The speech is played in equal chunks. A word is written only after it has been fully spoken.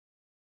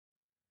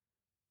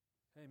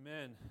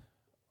Amen.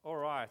 All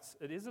right.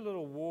 It is a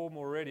little warm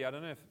already. I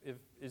don't know if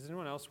is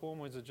anyone else warm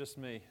or is it just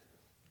me?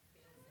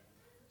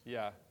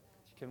 Yeah.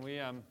 Can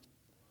we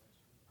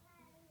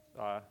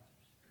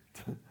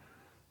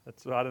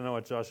that's I don't know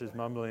what Josh is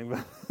mumbling,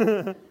 but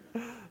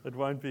it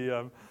won't be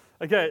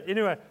okay,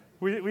 anyway,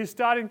 we're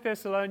starting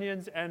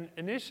Thessalonians, and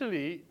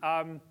initially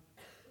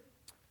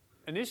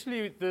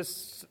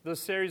this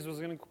series was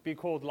going to be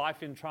called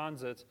Life in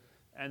Transit.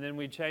 And then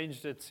we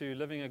changed it to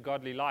Living a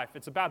Godly Life.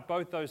 It's about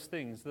both those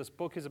things. This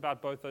book is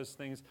about both those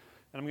things.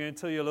 And I'm going to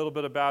tell you a little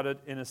bit about it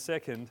in a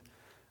second.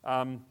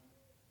 The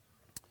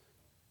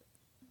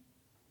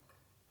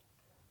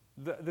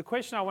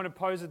question I want to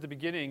pose at the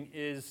beginning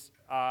is,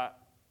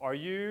 are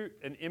you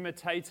an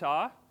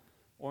imitator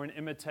or an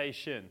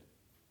imitation?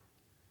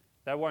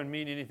 That won't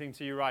mean anything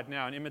to you right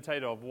now. An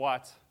imitator of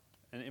what?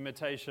 An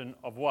imitation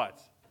of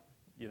what?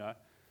 You know?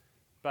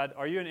 But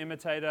are you an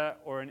imitator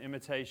or an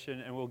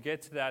imitation? And we'll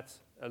get to that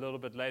a little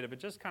bit later. But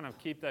just kind of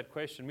keep that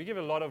question. We give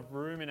a lot of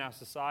room in our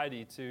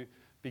society to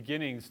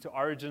beginnings, to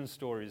origin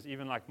stories.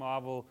 Even like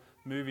Marvel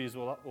movies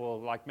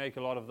will like make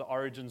a lot of the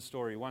origin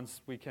story.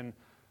 Once we kind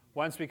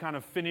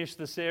of finish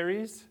the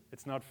series,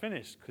 it's not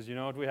finished. Because you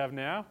know what we have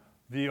now?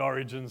 The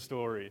origin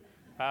story.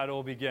 How it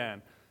all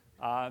began.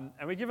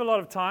 And we give a lot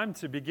of time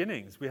to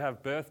beginnings. We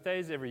have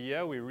birthdays every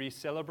year. We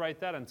re-celebrate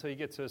that until you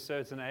get to a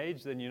certain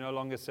age. Then you no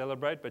longer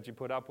celebrate, but you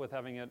put up with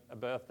having a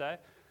birthday.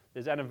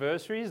 There's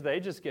anniversaries. They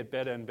just get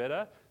better and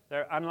better.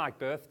 They're unlike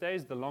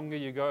birthdays. The longer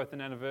you go with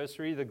an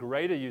anniversary, the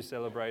greater you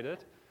celebrate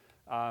it.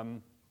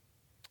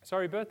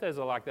 Birthdays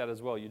are like that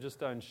as well. You just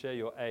don't share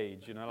your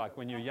age. You know, like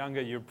when you're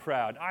younger, you're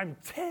proud. I'm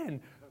 10.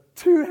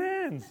 2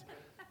 hands.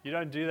 You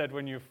don't do that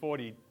when you're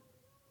 40.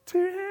 2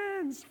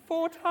 hands.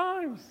 4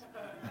 times.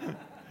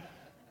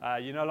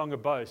 You no longer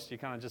boast. You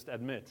kind of just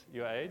admit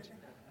your age.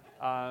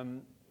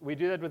 We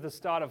do that with the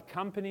start of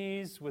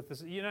companies. With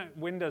this,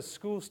 when does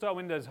school start?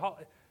 When does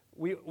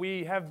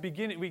we have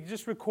beginning? We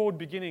just record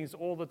beginnings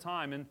all the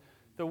time. And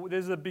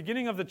there's a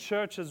beginning of the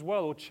church as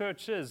well, or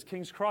churches.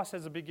 King's Cross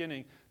has a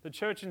beginning. The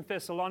church in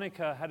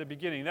Thessalonica had a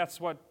beginning.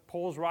 That's what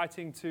Paul's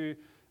writing to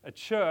a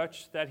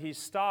church that he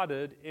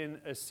started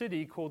in a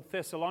city called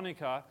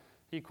Thessalonica.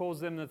 He calls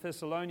them the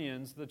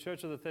Thessalonians, the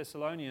church of the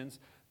Thessalonians.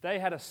 They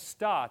had a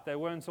start. They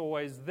weren't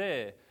always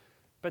there.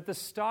 But the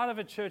start of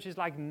a church is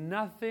like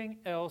nothing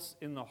else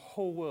in the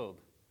whole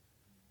world.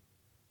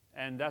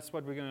 And that's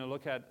what we're going to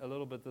look at a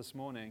little bit this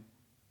morning.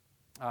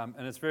 And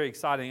it's very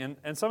exciting.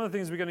 And some of the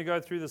things we're going to go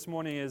through this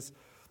morning is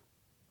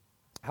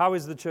how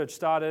is the church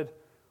started,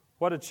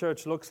 what a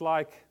church looks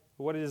like,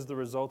 what is the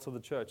results of the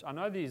church. I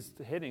know these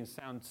headings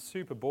sound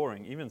super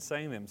boring. Even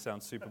saying them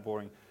sounds super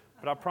boring.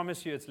 But I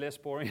promise you it's less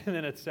boring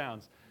than it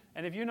sounds.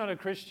 And if you're not a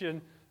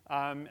Christian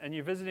and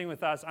you're visiting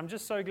with us, I'm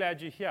just so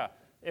glad you're here.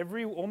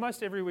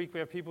 Almost every week we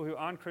have people who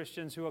aren't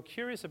Christians who are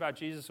curious about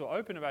Jesus or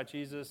open about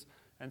Jesus,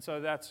 and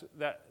so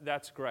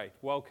that's great.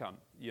 Welcome.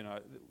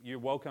 You're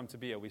welcome to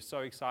be here. We're so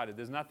excited.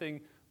 There's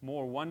nothing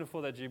more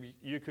wonderful that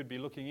you could be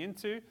looking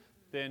into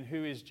than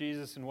who is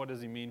Jesus and what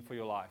does he mean for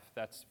your life.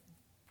 That's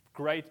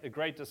a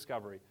great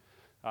discovery.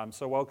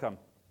 So welcome.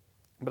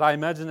 But I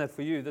imagine that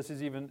for you,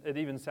 it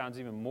even sounds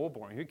even more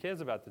boring. Who cares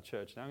about the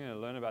church? Now I'm going to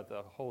learn about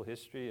the whole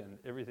history and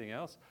everything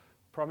else.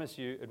 Promise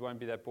you it won't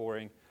be that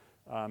boring,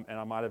 and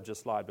I might have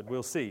just lied, but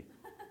we'll see.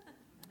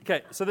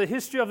 Okay, so the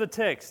history of the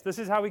text. This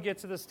is how we get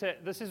to this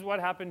text. This is what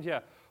happened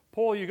here.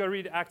 Paul, you go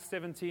read Acts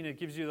 17. It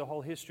gives you the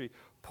whole history.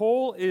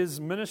 Paul is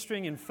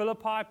ministering in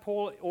Philippi.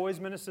 Paul always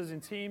ministers in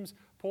teams.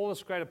 Paul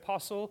is a great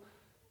apostle.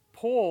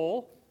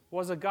 Paul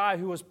was a guy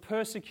who was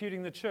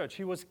persecuting the church.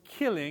 He was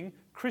killing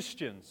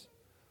Christians.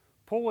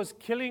 Paul was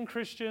killing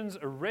Christians,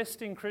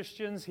 arresting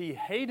Christians. He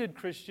hated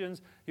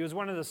Christians. He was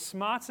one of the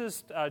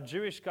smartest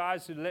Jewish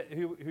guys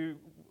who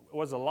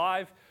was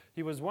alive.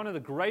 He was one of the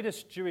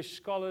greatest Jewish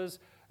scholars,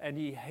 and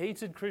he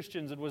hated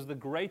Christians. It was the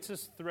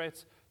greatest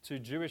threat to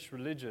Jewish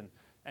religion,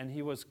 and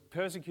he was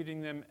persecuting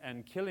them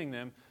and killing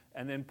them.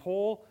 And then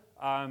Paul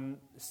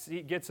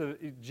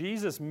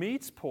Jesus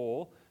meets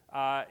Paul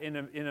in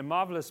a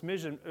marvelous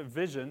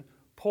vision.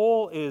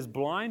 Paul is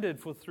blinded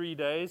for 3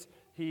 days.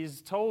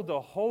 He's told the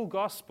whole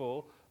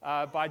gospel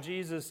by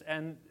Jesus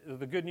and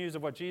the good news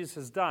of what Jesus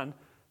has done.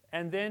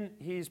 And then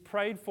he's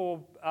prayed for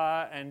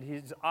and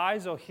his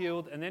eyes are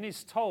healed. And then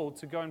he's told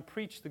to go and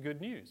preach the good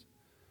news.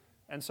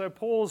 And so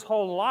Paul's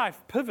whole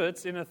life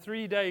pivots in a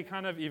 3-day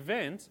kind of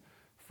event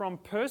from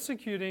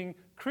persecuting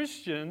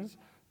Christians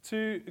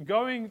to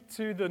going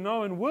to the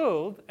known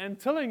world and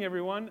telling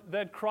everyone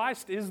that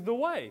Christ is the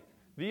way,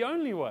 the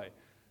only way.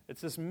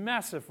 It's this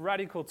massive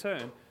radical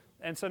turn.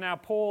 And so now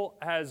Paul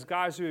has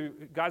guys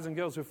and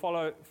girls who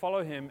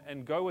follow him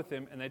and go with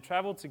him, and they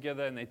travel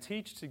together and they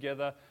teach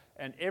together,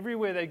 and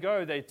everywhere they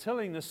go, they're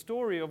telling the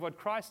story of what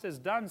Christ has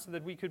done so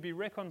that we could be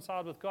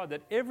reconciled with God,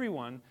 that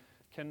everyone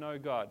can know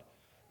God.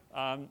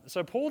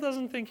 So Paul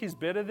doesn't think he's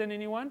better than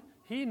anyone.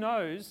 He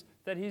knows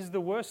that he's the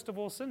worst of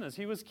all sinners.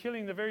 He was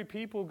killing the very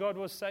people God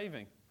was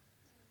saving.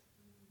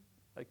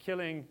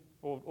 Killing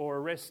or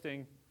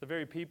arresting the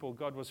very people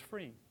God was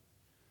freeing.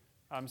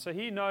 So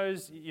he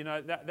knows,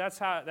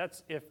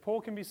 that's if Paul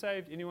can be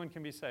saved, anyone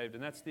can be saved.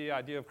 And that's the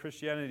idea of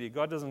Christianity.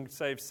 God doesn't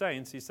save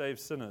saints, he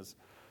saves sinners.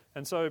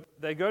 And so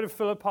they go to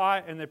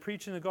Philippi and they're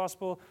preaching the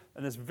gospel.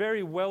 And this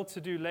very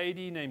well-to-do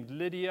lady named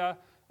Lydia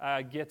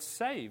gets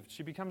saved.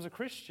 She becomes a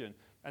Christian.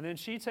 And then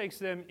she takes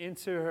them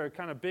into her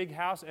kind of big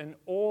house, and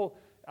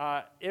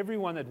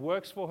everyone that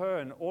works for her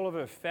and all of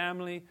her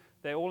family,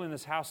 they're all in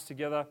this house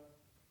together.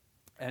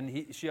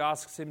 And she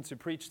asks him to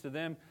preach to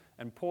them.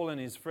 And Paul and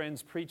his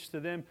friends preach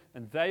to them,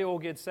 and they all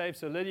get saved.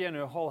 So Lydia and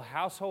her whole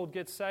household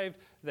get saved.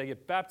 They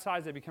get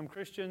baptized. They become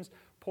Christians.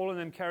 Paul and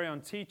them carry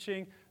on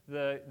teaching.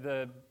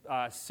 The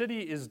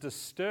city is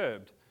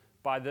disturbed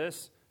by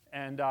this.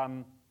 And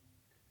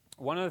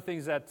one of the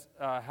things that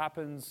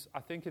happens, I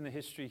think, in the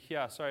history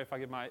here, sorry if I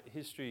get my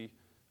history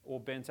all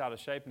bent out of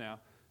shape now,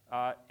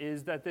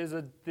 is that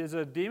there's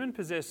a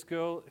demon-possessed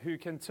girl who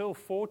can tell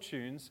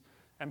fortunes.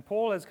 And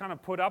Paul has kind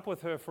of put up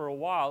with her for a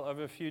while,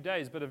 over a few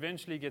days, but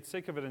eventually gets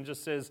sick of it and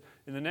just says,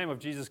 in the name of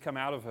Jesus, come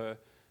out of her.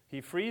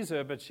 He frees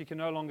her, but she can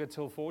no longer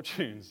tell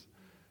fortunes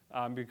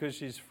because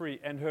she's free.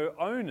 And her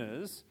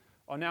owners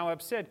are now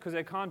upset because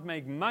they can't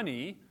make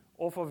money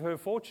off of her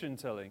fortune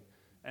telling.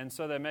 And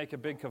so they make a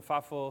big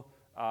kerfuffle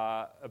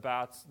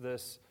about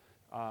this.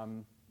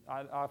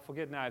 I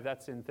forget now if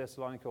that's in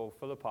Thessalonica or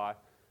Philippi.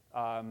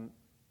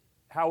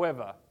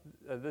 However,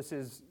 this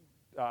is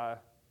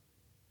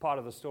part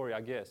of the story, I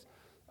guess.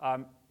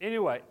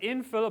 Anyway,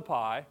 in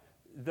Philippi,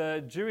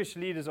 the Jewish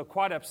leaders are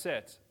quite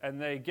upset,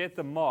 and they get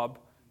the mob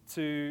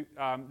to,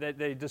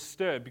 they're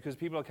disturbed because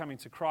people are coming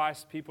to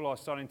Christ, people are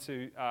starting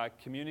to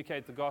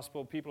communicate the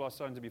gospel, people are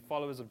starting to be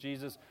followers of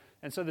Jesus.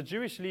 And so the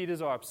Jewish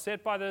leaders are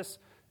upset by this,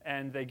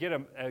 and they get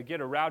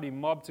a rowdy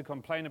mob to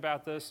complain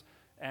about this,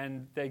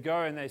 and they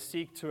go and they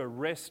seek to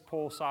arrest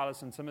Paul,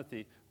 Silas, and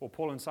Timothy, or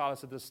Paul and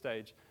Silas at this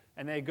stage.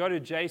 And they go to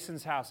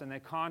Jason's house, and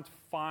they can't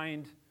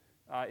find...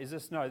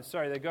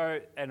 They go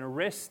and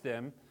arrest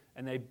them,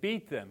 and they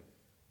beat them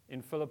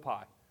in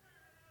Philippi.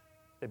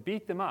 They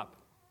beat them up.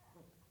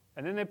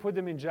 And then they put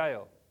them in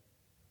jail.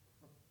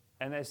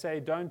 And they say,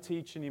 don't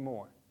teach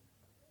anymore.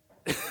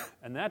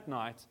 And that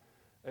night,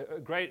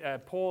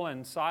 Paul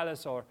and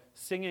Silas are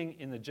singing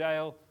in the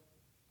jail,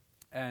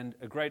 and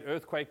a great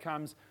earthquake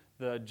comes.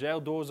 The jail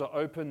doors are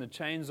open, the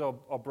chains are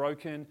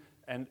broken,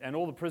 and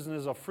all the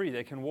prisoners are free.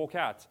 They can walk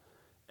out.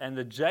 And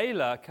the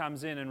jailer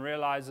comes in and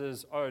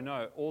realizes, oh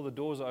no, all the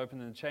doors are open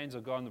and the chains are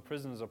gone, the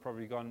prisoners are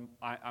probably gone,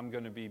 I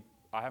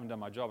haven't done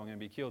my job, I'm going to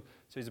be killed.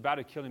 So he's about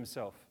to kill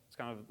himself. It's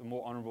kind of the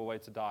more honorable way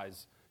to die,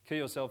 is kill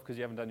yourself because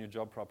you haven't done your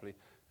job properly.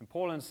 And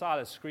Paul and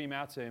Silas scream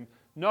out to him,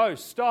 no,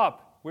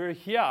 stop, we're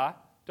here,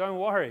 don't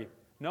worry,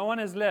 no one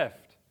has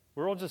left.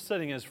 We're all just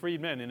sitting as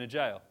freed men in a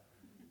jail.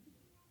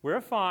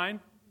 We're fine,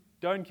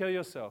 don't kill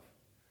yourself.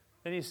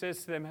 Then he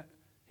says to them,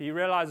 he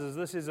realizes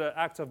this is an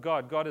act of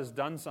God, God has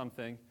done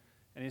something.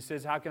 And he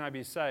says, how can I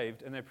be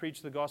saved? And they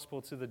preach the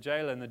gospel to the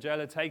jailer. And the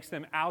jailer takes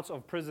them out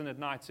of prison at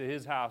night to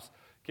his house,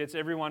 gets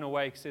everyone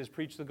awake, says,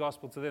 preach the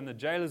gospel to them. The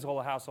jailer's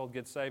whole household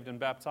gets saved and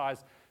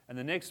baptized. And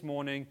the next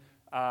morning,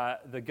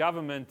 the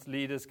government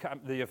leaders,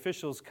 the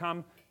officials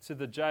come to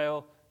the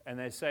jail, and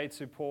they say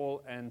to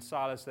Paul and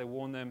Silas, they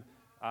warn them,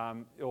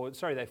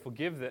 they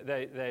forgive them.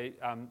 They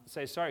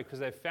say sorry because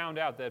they found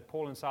out that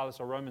Paul and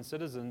Silas are Roman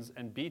citizens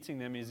and beating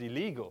them is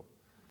illegal.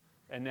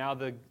 And now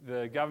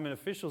the government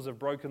officials have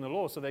broken the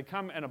law. So they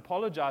come and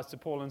apologize to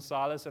Paul and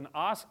Silas and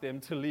ask them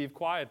to leave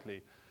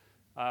quietly.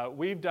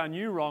 We've done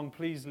you wrong.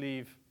 Please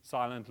leave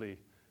silently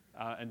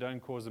and don't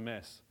cause a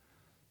mess.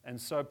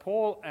 And so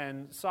Paul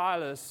and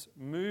Silas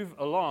move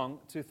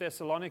along to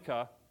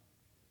Thessalonica.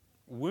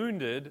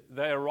 Wounded,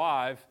 they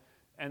arrive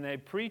and they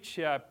preach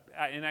here.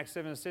 In Acts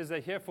 7, it says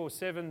they're here for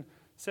seven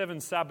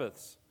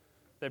Sabbaths.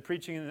 They're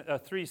preaching in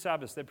 3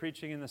 Sabbaths. They're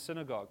preaching in the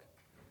synagogue.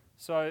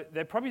 So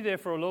they're probably there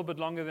for a little bit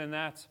longer than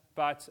that,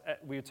 but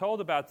we're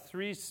told about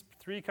three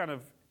kind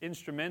of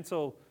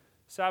instrumental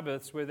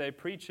Sabbaths where they're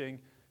preaching.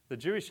 The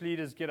Jewish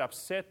leaders get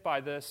upset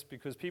by this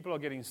because people are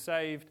getting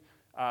saved.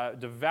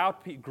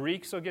 Devout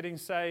Greeks are getting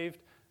saved.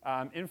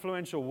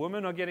 Influential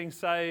women are getting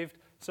saved.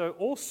 So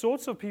all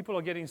sorts of people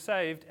are getting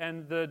saved,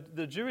 and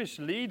the Jewish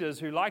leaders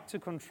who like to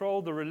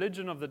control the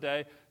religion of the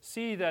day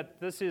see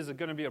that this is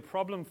going to be a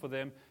problem for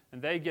them,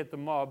 and they get the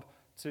mob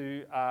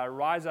to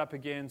rise up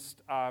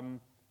against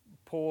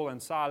Paul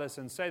and Silas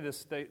and say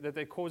that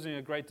they're causing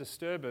a great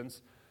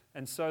disturbance.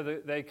 And so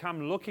they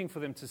come looking for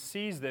them to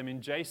seize them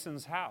in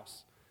Jason's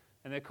house.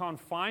 And they can't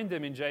find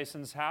them in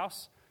Jason's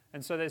house.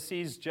 And so they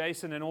seize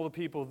Jason and all the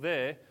people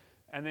there.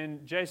 And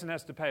then Jason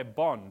has to pay a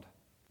bond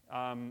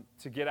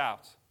to get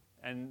out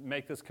and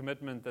make this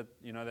commitment that,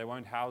 they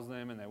won't house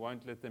them and they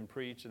won't let them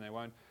preach and they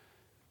won't.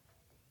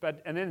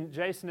 And then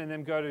Jason and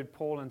them go to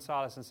Paul and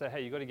Silas and say,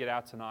 hey, you've got to get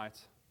out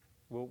tonight.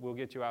 We'll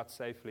get you out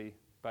safely.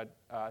 But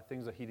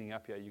things are heating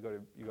up here. You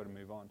got to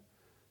move on.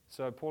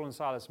 So Paul and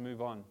Silas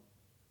move on.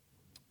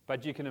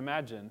 But you can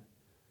imagine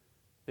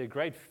their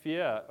great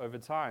fear over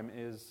time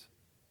is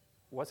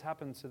what's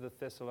happened to the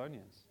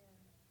Thessalonians.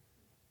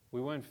 We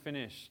weren't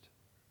finished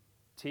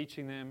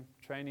teaching them,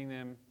 training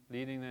them,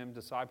 leading them,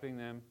 discipling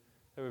them.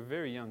 They were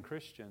very young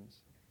Christians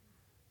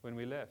when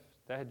we left.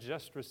 They had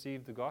just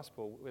received the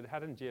gospel. It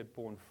hadn't yet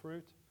borne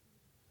fruit.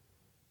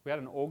 We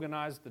hadn't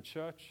organized the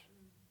church.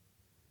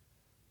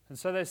 And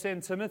so they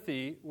sent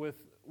Timothy with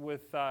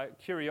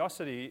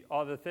curiosity,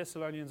 are the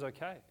Thessalonians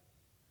okay?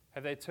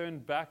 Have they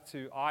turned back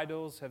to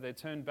idols? Have they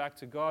turned back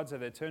to gods? Have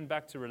they turned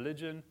back to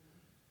religion?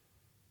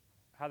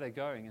 How are they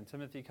going? And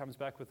Timothy comes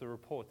back with a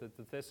report that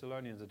the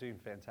Thessalonians are doing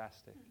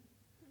fantastic.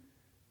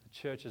 The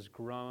church has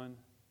grown.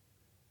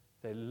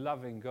 They're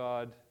loving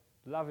God,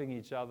 loving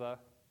each other.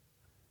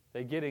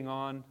 They're getting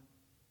on.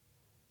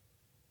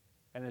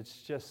 And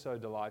it's just so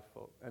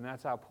delightful. And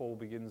that's how Paul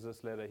begins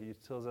this letter. He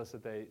tells us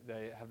that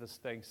they have this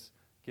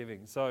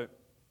thanksgiving. So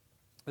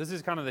this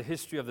is kind of the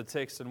history of the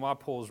text. And while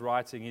Paul's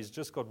writing, he's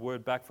just got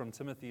word back from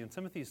Timothy. And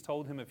Timothy's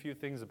told him a few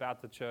things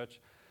about the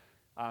church.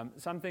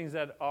 Some things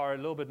that are a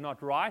little bit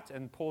not right.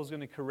 And Paul's going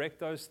to correct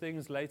those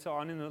things later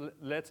on in the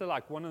letter.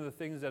 Like one of the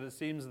things that it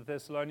seems the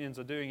Thessalonians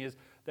are doing is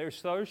they're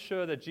so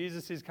sure that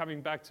Jesus is coming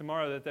back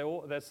tomorrow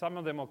that some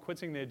of them are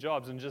quitting their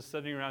jobs and just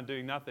sitting around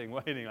doing nothing,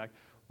 waiting like,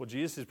 well,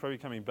 Jesus is probably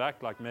coming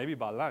back like maybe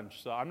by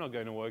lunch, so I'm not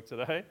going to work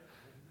today.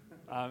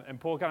 And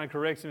Paul kind of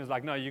corrects him. He's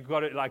like, no, you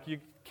got it. Like you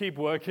keep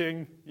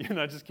working.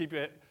 Just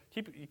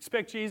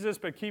expect Jesus,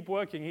 but keep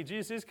working.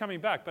 Jesus is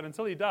coming back, but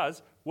until he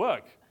does,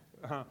 work,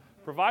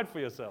 provide for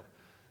yourself.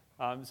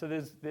 So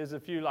there's a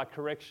few like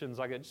corrections,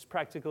 like just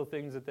practical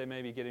things that they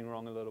may be getting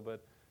wrong a little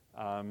bit.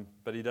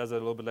 But he does it a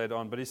little bit later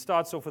on. But he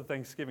starts off with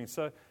Thanksgiving.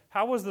 So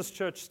how was this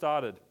church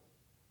started?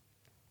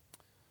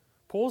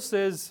 Paul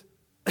says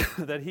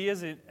that he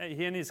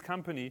and his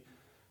company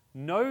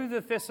know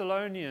the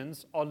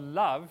Thessalonians are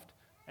loved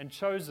and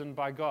chosen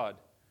by God.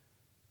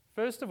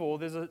 First of all,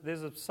 there's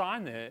a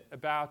sign there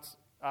about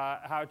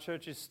how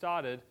church is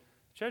started.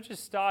 Church is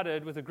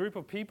started with a group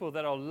of people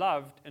that are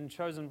loved and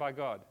chosen by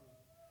God.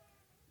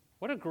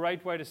 What a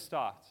great way to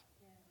start.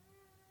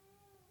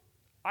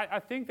 I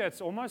think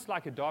that's almost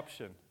like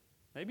adoption.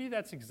 Maybe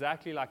that's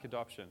exactly like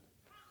adoption.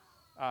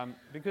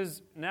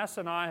 Because Nas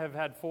and I have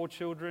had 4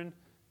 children,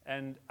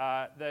 and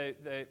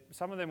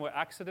some of them were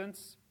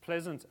accidents,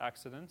 pleasant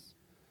accidents.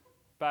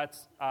 But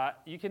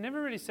you can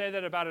never really say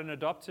that about an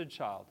adopted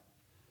child.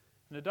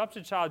 An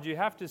adopted child, you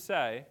have to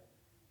say,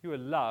 you were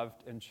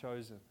loved and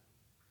chosen.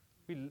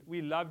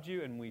 We loved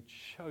you and we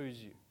chose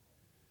you.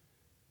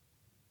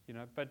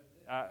 But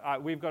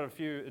we've got a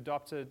few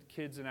adopted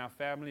kids in our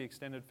family,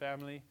 extended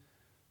family.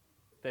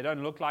 They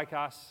don't look like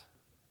us.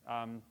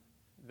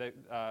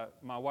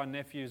 My one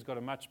nephew's got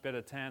a much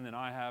better tan than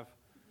I have.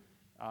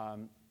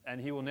 And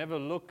he will never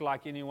look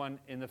like anyone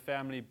in the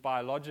family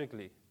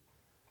biologically.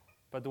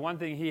 But the one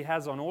thing he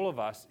has on all of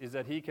us is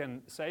that he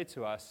can say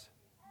to us,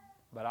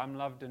 but I'm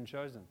loved and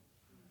chosen.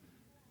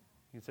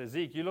 He can say,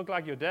 Zeke, you look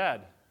like your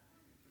dad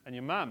and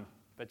your mum,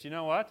 but you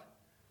know what?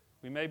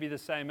 We may be the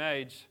same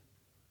age,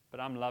 but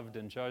I'm loved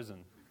and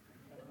chosen.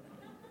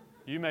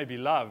 You may be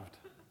loved,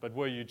 but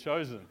were you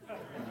chosen?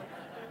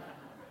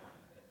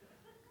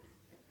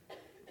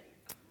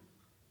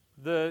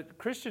 The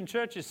Christian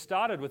church is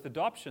started with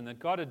adoption, that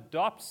God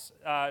adopts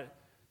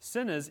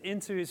sinners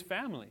into his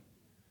family.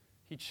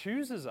 He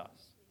chooses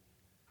us.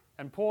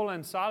 And Paul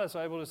and Silas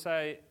are able to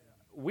say,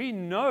 we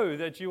know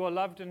that you are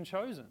loved and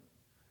chosen.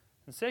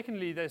 And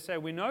secondly, they say,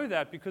 we know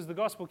that because the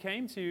gospel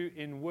came to you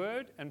in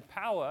word and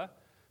power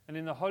and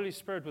in the Holy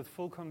Spirit with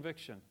full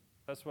conviction.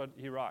 That's what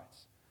he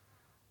writes.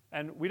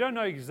 And we don't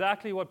know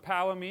exactly what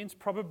power means.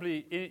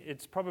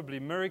 It's probably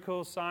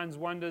miracles, signs,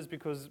 wonders,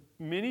 because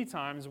many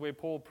times where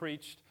Paul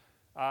preached,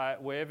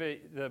 wherever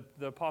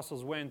the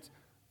apostles went,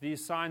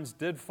 these signs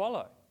did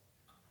follow.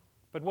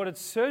 But what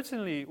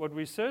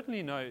we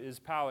certainly know is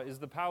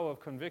the power of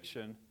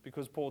conviction,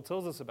 because Paul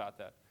tells us about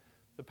that.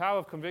 The power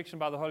of conviction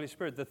by the Holy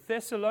Spirit. The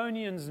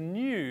Thessalonians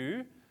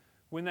knew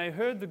when they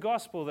heard the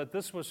gospel that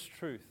this was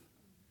truth.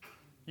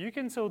 You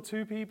can tell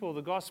 2 people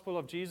the gospel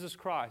of Jesus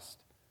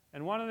Christ,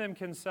 and one of them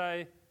can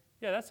say,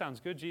 yeah, that sounds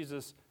good,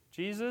 Jesus.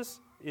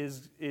 Jesus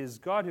is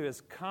God who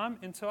has come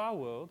into our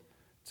world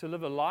to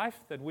live a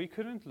life that we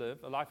couldn't live,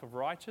 a life of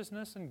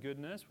righteousness and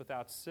goodness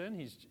without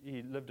sin.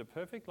 He lived a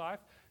perfect life.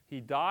 He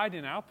died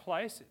in our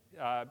place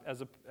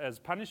as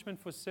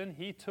punishment for sin.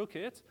 He took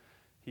it.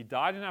 He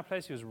died in our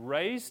place. He was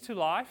raised to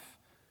life.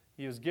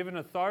 He was given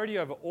authority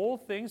over all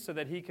things so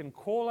that he can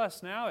call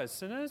us now as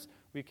sinners.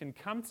 We can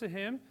come to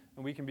him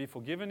and we can be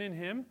forgiven in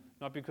him,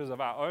 not because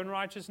of our own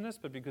righteousness,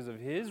 but because of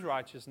his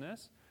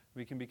righteousness.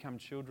 We can become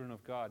children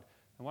of God.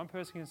 And one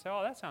person can say,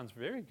 oh, that sounds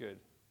very good.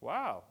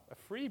 Wow,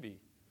 a freebie.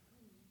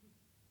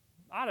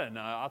 I don't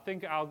know. I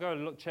think I'll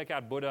go check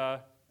out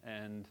Buddha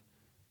and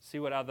see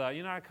what other,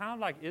 kind of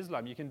like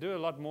Islam. You can do a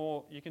lot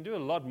more. You can do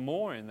a lot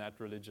more in that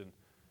religion.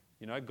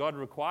 God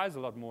requires a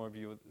lot more of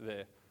you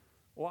there.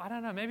 Or I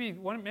don't know,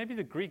 maybe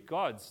the Greek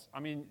gods. I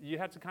mean, you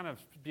had to kind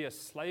of be a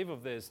slave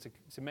of theirs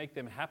to make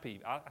them happy.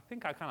 I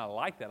think I kind of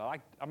like that.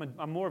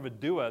 I'm more of a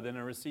doer than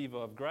a receiver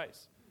of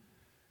grace.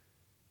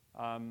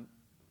 And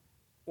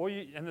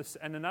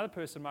another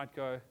person might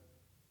go,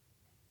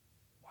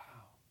 wow,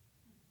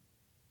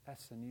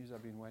 that's the news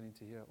I've been waiting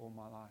to hear all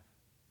my life.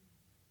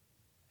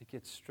 It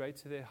gets straight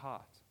to their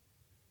heart,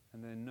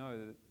 and they know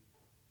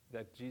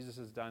that Jesus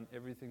has done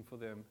everything for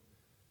them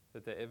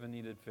that they ever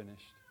needed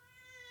finished,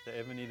 they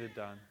ever needed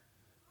done,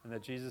 and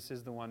that Jesus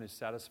is the one who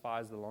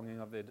satisfies the longing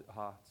of their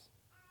hearts.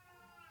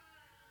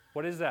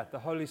 What is that? The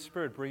Holy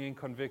Spirit bringing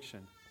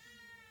conviction.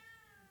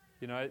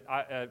 You know,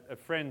 a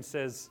friend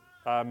says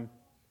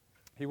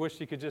he wished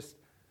he could just,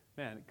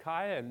 man,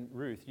 Kaya and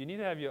Ruth, you need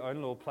to have your own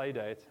little play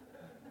date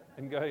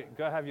and go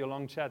have your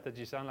long chat that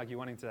you sound like you're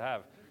wanting to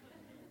have.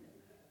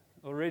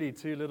 Already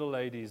 2 little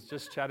ladies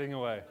just chatting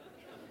away.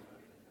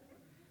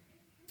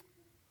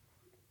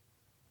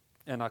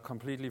 And I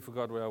completely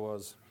forgot where I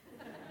was.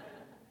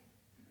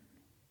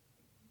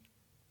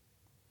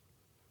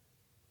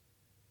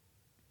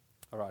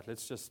 All right,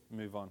 let's just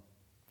move on.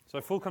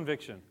 So full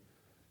conviction.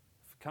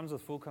 It comes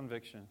with full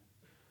conviction.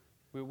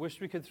 We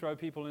wish we could throw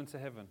people into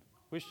heaven.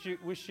 Wish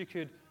you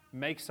could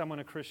make someone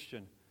a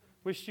Christian.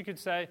 Wish you could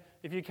say,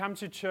 if you come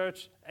to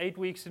church 8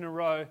 weeks in a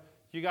row,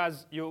 you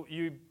guys,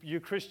 you're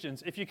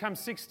Christians. If you come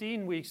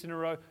 16 weeks in a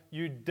row,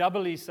 you're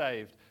doubly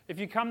saved. If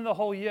you come the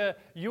whole year,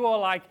 you are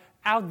like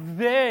out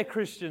there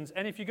Christians.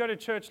 And if you go to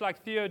church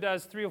like Theo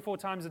does 3 or 4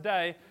 times a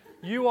day,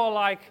 you are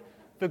like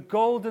the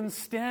golden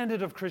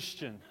standard of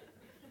Christian.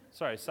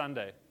 Sorry,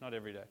 Sunday, not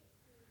every day.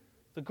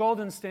 The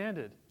golden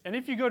standard. And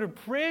if you go to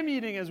prayer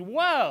meeting as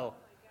well,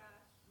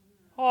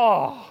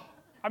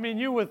 I mean,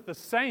 you're with the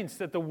saints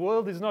that the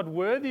world is not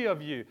worthy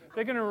of you.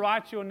 They're going to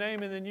write your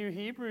name in the new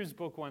Hebrews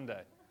book one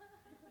day.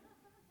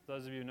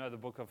 Those of you who know the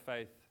book of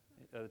faith,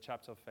 the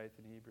chapter of faith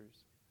in Hebrews.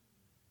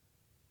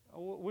 I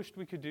wished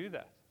we could do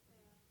that.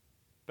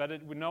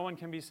 But no one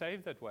can be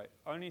saved that way.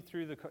 Only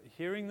through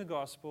hearing the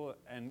gospel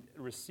and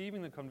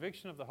receiving the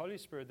conviction of the Holy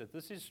Spirit that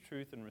this is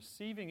truth and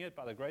receiving it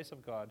by the grace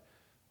of God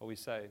are we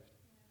saved.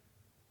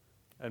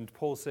 And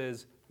Paul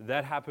says,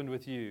 that happened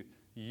with you.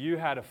 You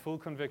had a full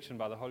conviction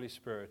by the Holy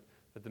Spirit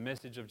that the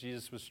message of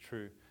Jesus was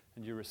true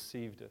and you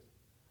received it.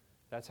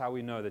 That's how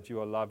we know that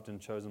you are loved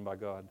and chosen by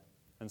God.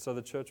 And so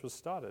the church was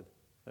started.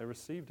 They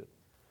received it.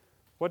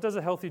 What does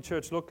a healthy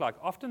church look like?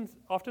 Often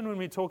when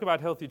we talk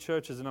about healthy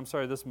churches, and I'm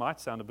sorry, this might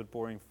sound a bit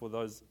boring for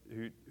those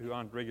who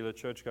aren't regular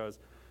churchgoers.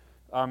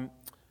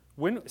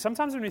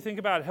 Sometimes when we think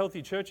about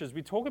healthy churches,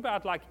 we talk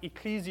about like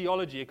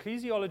ecclesiology.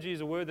 Ecclesiology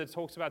is a word that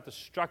talks about the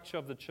structure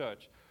of the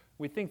church.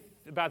 We think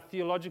about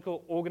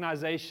theological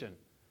organization.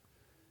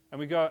 And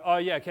we go, oh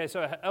yeah, okay,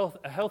 so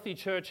a healthy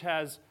church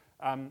has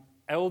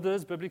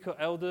elders, biblical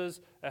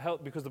elders,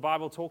 because the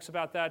Bible talks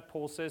about that.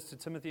 Paul says to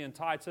Timothy and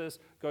Titus,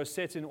 go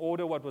set in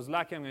order what was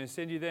lacking. I'm going to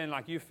send you there and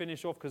like you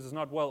finish off because it's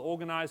not well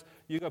organized.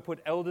 You go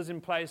put elders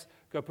in place,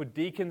 go put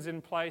deacons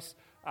in place.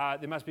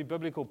 There must be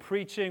biblical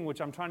preaching,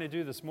 which I'm trying to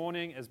do this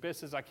morning as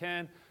best as I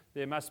can.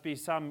 There must be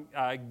some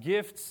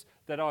gifts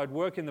that are at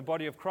work in the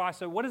body of Christ.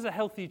 So what is a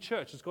healthy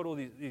church? It's got all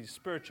these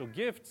spiritual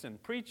gifts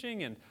and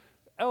preaching and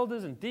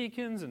elders and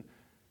deacons and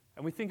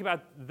we think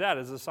about that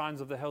as the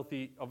signs of a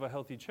healthy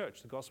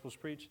church. The gospel's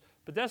preached.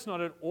 But that's not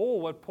at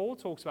all what Paul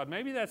talks about.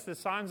 Maybe that's the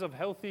signs of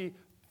healthy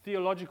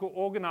theological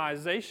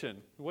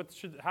organization.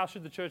 How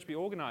should the church be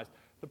organized?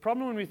 The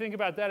problem when we think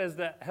about that as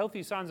the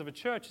healthy signs of a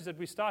church is that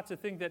we start to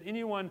think that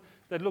anyone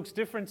that looks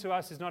different to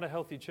us is not a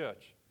healthy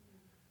church.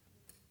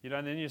 You know,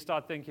 and then you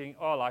start thinking,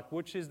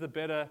 which is the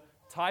better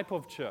type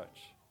of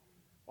church?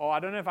 I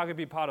don't know if I could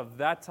be part of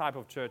that type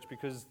of church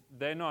because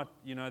they're not,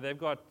 they've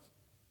got,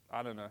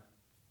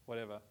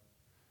 whatever.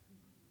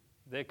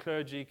 Their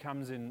clergy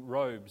comes in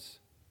robes.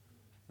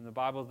 And the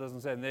Bible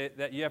doesn't say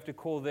that you have to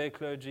call their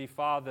clergy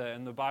father.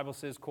 And the Bible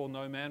says call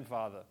no man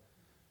father.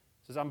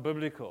 It says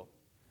unbiblical.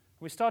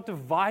 We start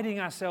dividing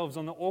ourselves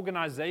on the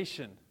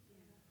organization.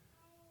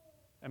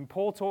 And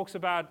Paul talks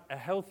about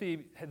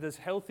this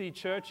healthy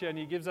church here. And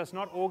he gives us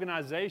not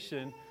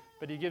organization,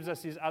 but he gives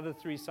us these other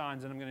 3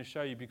 signs. And I'm going to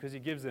show you because he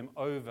gives them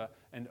over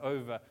and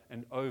over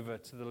and over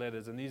to the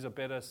letters. And these are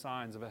better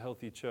signs of a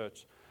healthy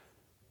church.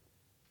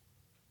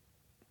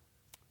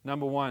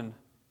 Number 1,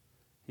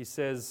 he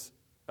says,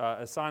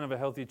 a sign of a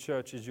healthy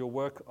church is your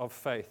work of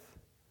faith.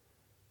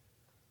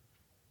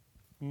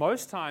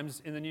 Most times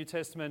in the New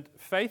Testament,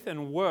 faith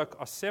and work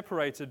are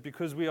separated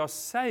because we are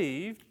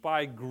saved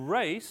by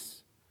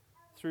grace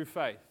through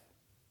faith.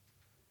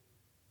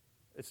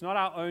 It's not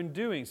our own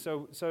doing.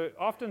 So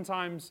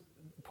oftentimes,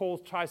 Paul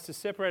tries to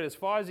separate as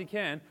far as he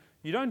can.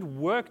 You don't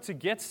work to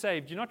get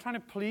saved. You're not trying to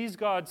please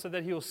God so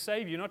that He'll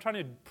save you. You're not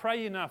trying to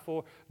pray enough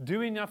or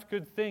do enough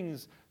good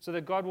things so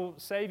that God will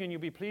save you and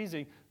you'll be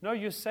pleasing. No,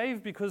 you're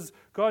saved because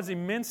God's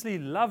immensely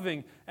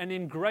loving, and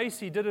in grace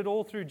He did it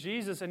all through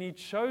Jesus, and He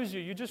chose you.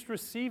 You just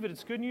receive it.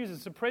 It's good news.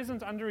 It's a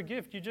present under a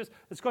gift.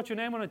 It's got your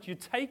name on it. You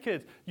take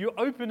it. You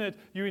open it.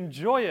 You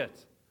enjoy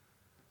it.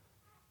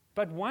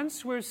 But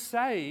once we're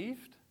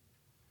saved,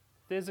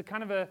 there's a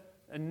kind of a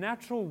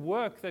natural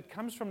work that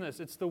comes from this.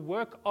 It's the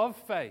work of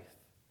faith.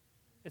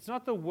 It's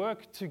not the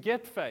work to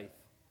get faith.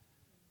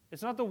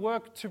 It's not the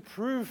work to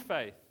prove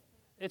faith.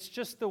 It's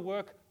just the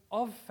work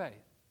of faith.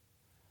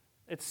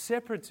 It's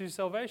separate to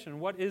salvation.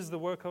 What is the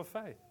work of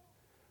faith?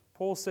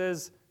 Paul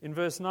says in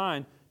verse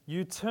 9,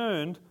 you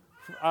turned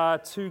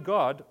to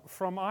God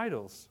from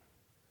idols.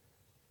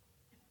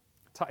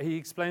 He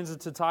explains it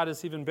to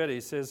Titus even better.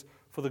 He says,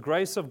 "For the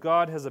grace of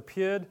God has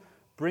appeared,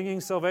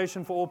 bringing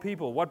salvation for all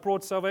people." What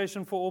brought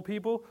salvation for all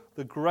people?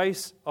 The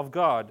grace of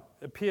God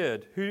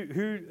appeared.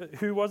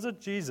 Who was it?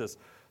 Jesus.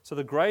 So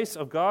the grace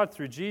of God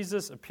through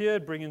Jesus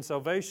appeared, bringing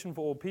salvation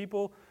for all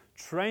people,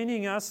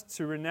 training us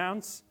to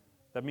renounce,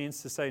 that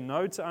means to say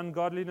no to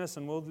ungodliness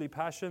and worldly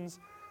passions,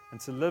 and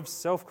to live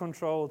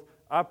self-controlled,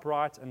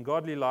 upright, and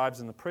godly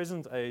lives in the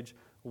present age,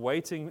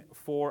 waiting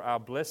for our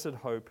blessed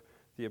hope,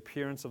 the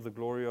appearance of the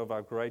glory of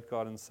our great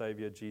God and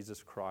Savior,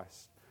 Jesus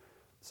Christ.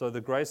 So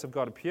the grace of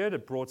God appeared.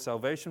 It brought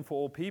salvation for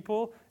all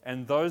people,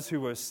 and those who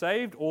were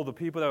saved, all the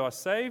people that are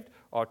saved,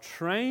 are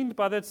trained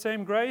by that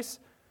same grace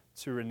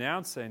to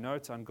renounce, say no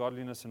to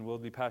ungodliness and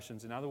worldly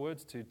passions. In other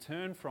words, to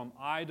turn from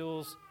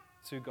idols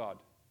to God.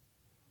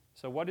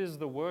 So what is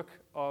the work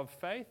of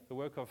faith? The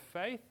work of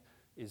faith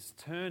is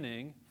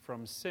turning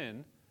from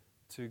sin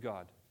to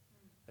God.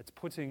 It's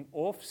putting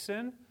off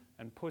sin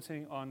and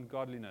putting on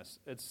godliness.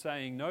 It's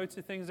saying no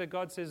to things that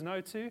God says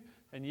no to,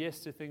 and yes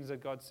to things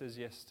that God says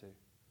yes to.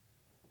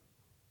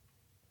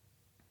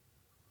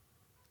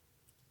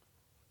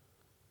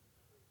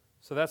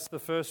 So that's the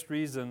first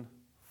reason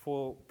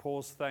for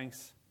Paul's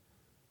thanks.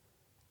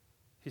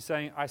 He's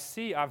saying,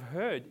 I've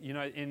heard,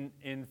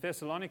 in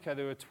Thessalonica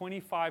there were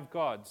 25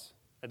 gods,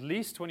 at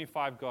least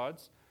 25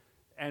 gods,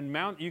 and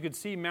you could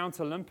see Mount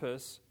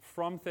Olympus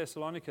from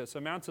Thessalonica. So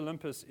Mount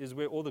Olympus is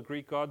where all the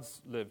Greek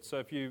gods lived. So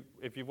if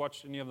you've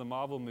watched any of the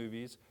Marvel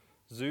movies,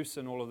 Zeus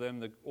and all of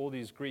them, all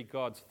these Greek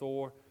gods,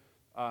 Thor,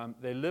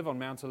 they live on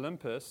Mount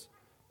Olympus.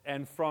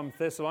 And from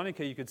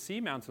Thessalonica you could see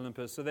Mount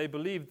Olympus. So they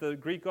believed the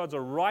Greek gods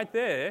are right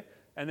there,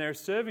 and they're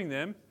serving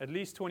them, at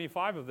least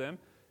 25 of them.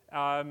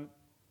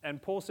 And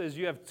Paul says,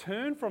 you have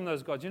turned from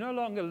those gods. You no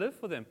longer live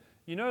for them.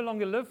 You no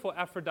longer live for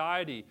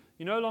Aphrodite.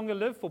 You no longer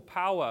live for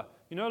power.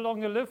 You no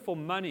longer live for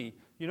money.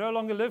 You no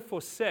longer live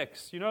for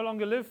sex. You no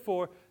longer live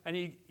for,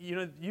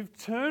 you've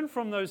turned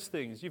from those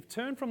things. You've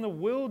turned from the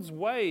world's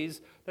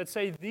ways that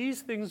say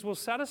these things will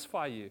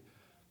satisfy you.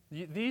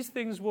 These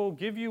things will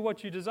give you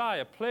what you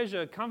desire: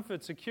 pleasure,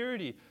 comfort,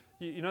 security.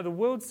 The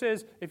world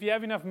says if you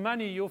have enough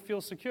money, you'll feel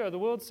secure. The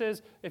world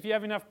says if you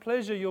have enough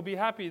pleasure, you'll be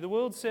happy. The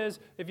world says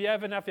if you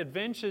have enough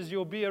adventures,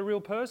 you'll be a real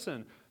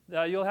person.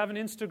 You'll have an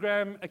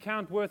Instagram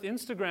account worth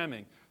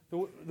Instagramming.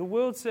 The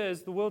world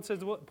says,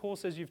 Paul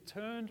says, you've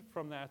turned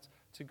from that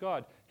to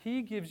God.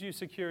 He gives you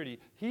security.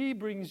 He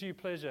brings you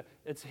pleasure.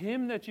 It's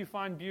Him that you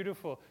find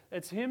beautiful.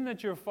 It's Him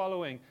that you're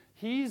following.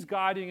 He's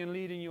guiding and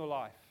leading your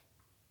life.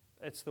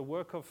 It's the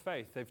work of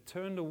faith. They've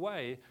turned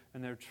away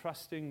and they're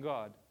trusting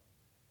God.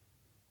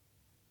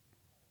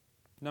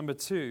 Number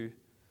 2,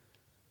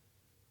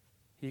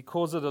 he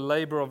calls it a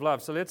labor of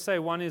love. So let's say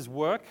one is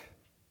work.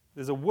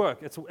 There's a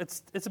work.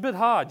 It's a bit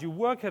hard. You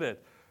work at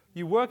it.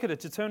 You work at it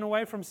to turn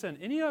away from sin.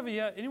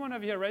 Anyone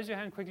over here, raise your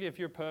hand quickly if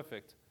you're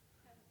perfect.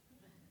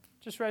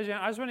 Just raise your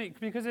hand. I just want to,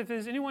 because if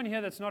there's anyone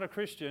here that's not a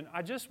Christian,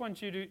 I just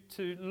want you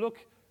to look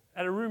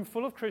at a room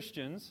full of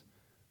Christians.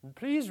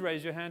 Please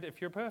raise your hand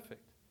if you're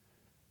perfect.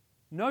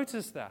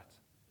 Notice that.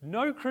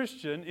 No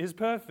Christian is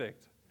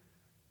perfect.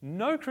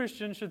 No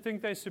Christian should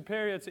think they're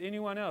superior to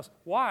anyone else.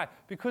 Why?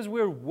 Because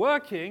we're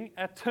working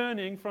at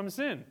turning from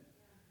sin.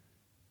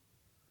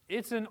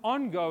 It's an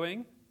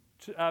ongoing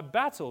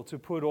battle to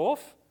put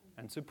off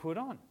and to put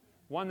on.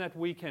 One that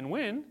we can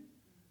win,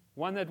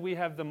 one that we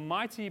have the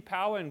mighty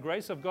power and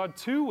grace of God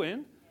to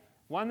win,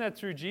 one that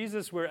through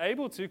Jesus we're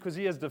able to because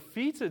He has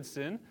defeated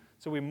sin,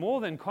 so we're more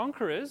than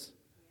conquerors,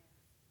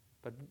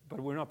 but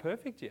we're not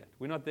perfect yet.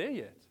 We're not there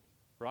yet,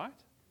 right?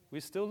 We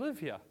still live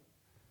here.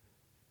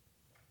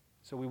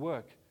 So we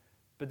work.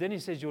 But then he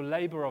says your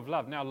labor of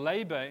love. Now,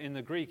 labor in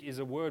the Greek is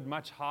a word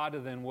much harder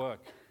than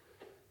work.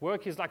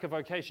 Work is like a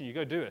vocation. You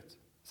go do it.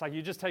 It's like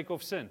you just take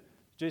off sin.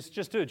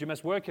 Just do it. You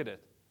must work at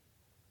it.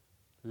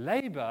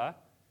 Labor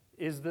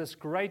is this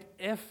great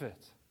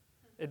effort.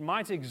 It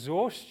might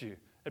exhaust you.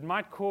 It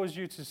might cause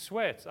you to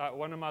sweat.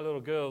 One of my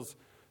little girls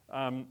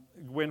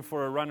went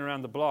for a run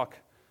around the block,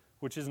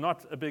 which is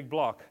not a big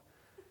block,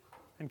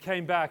 and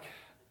came back.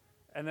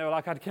 And they were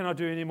like, I cannot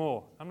do any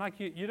more. I'm like,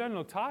 you don't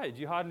look tired.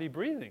 You're hardly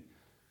breathing.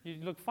 You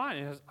look fine.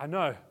 And he goes, I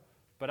know,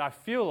 but I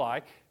feel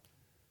like,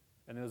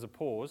 and there's a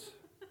pause,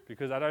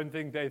 because I don't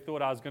think they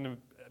thought I was going to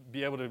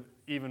be able to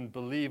even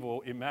believe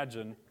or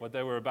imagine what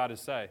they were about to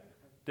say.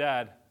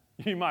 Dad,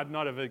 you might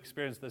not have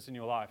experienced this in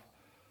your life,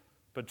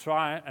 but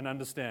try and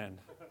understand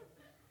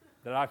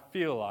that I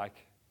feel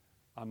like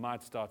I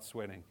might start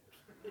sweating.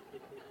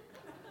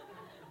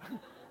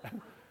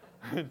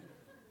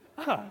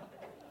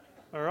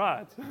 All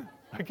right.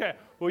 Okay,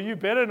 well, you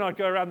better not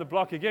go around the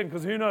block again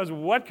because who knows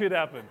what could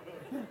happen.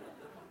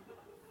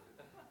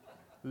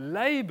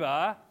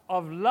 Labor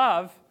of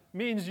love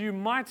means you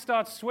might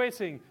start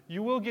sweating.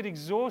 You will get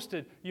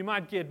exhausted. You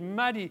might get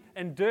muddy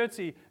and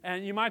dirty,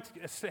 and you might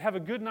have a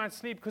good night's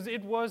sleep because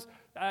it was,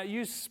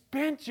 you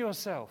spent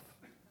yourself.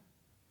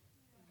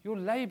 Your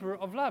labor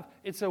of love.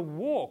 It's a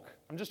walk.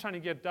 I'm just trying to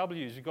get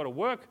W's. You've got to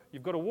work.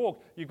 You've got to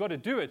walk. You've got to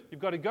do it. You've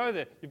got to go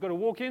there. You've got to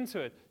walk into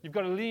it. You've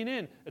got to lean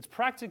in. It's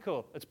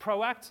practical. It's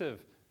proactive.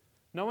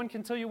 No one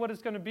can tell you what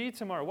it's going to be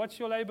tomorrow. What's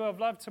your labor of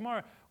love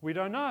tomorrow? We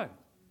don't know.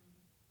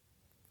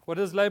 What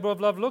does labor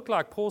of love look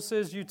like? Paul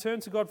says you turn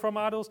to God from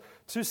idols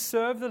to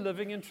serve the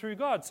living and true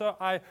God. So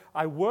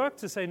I work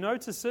to say no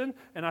to sin,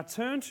 and I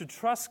turn to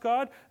trust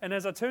God. And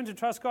as I turn to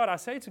trust God, I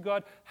say to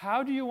God,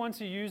 how do you want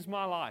to use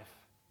my life?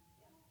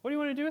 What do you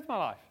want to do with my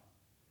life?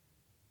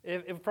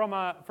 If from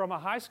a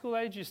high school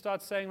age you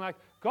start saying like,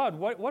 God,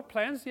 what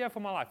plans do you have for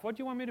my life? What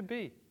do you want me to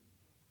be?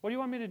 What do you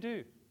want me to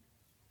do?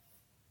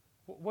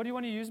 What do you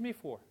want to use me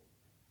for?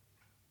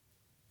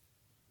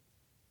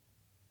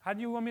 How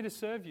do you want me to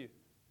serve you?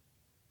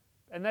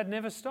 And that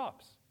never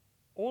stops.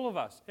 All of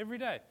us, every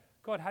day.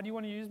 God, how do you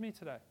want to use me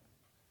today?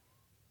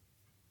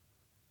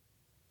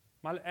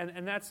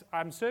 And that's,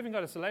 I'm serving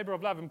God. It's a labor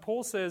of love. And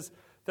Paul says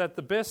that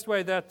the best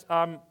way that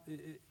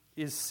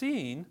is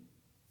seen,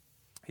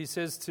 he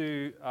says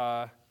to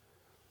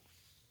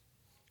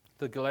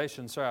the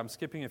Galatians, sorry, I'm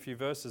skipping a few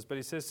verses, but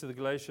he says to the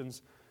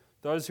Galatians,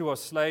 those who are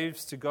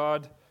slaves to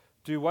God,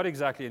 do what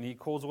exactly? And he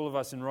calls all of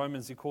us in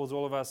Romans, he calls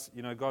all of us,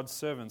 God's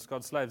servants,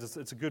 God's slaves.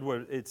 It's a good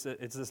word. It's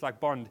this like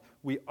bond.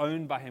 We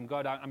own by him.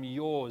 God, I'm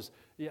yours.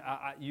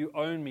 You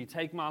own me.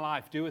 Take my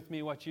life. Do with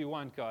me what you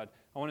want, God.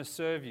 I want to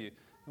serve you.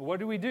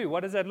 What do we do? What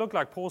does that look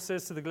like? Paul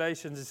says to the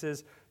Galatians, he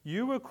says,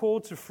 you were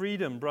called to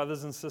freedom,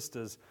 brothers and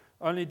sisters.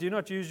 Only do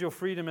not use your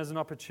freedom as an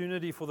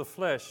opportunity for the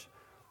flesh,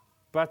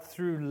 but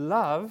through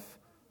love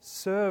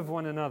serve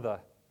one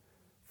another.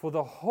 For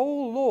the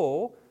whole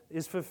law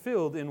is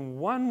fulfilled in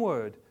one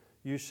word.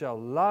 You shall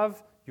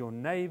love your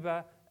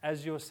neighbor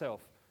as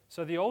yourself.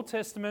 So the Old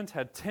Testament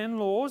had 10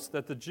 laws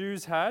that the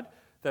Jews had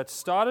that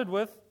started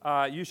with,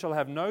 you shall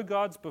have no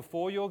gods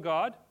before your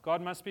God.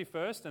 God must be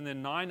first. And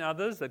then 9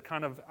 others that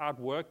kind of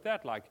outworked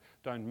that, like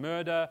don't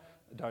murder,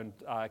 don't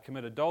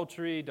commit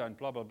adultery, don't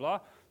blah, blah,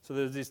 blah. So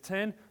there's these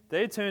 10.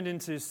 They turned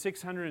into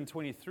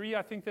 623,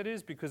 I think that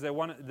is, because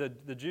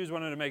the Jews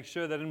wanted to make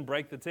sure they didn't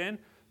break the 10.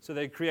 So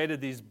they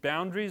created these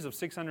boundaries of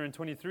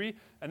 623,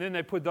 and then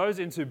they put those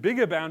into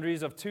bigger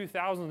boundaries of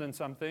 2,000 and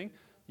something,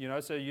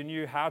 so you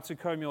knew how to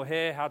comb your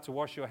hair, how to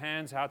wash your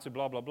hands, how to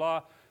blah, blah,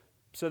 blah,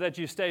 so that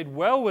you stayed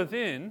well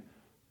within,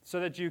 so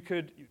that you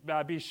could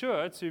be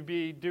sure to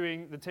be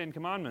doing the 10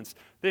 Commandments.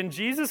 Then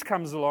Jesus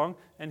comes along,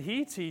 and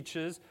he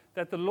teaches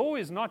that the law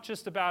is not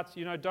just about,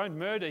 don't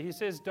murder. He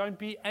says, don't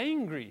be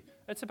angry.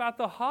 It's about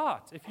the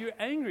heart. If you're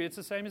angry, it's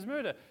the same as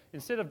murder.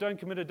 Instead of don't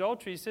commit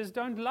adultery, he says,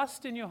 don't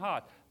lust in your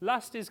heart.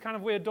 Lust is kind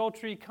of where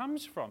adultery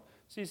comes from.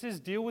 So he says,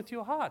 deal with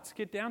your hearts.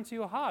 Get down to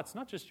your hearts,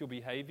 not just your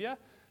behavior.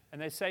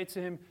 And they say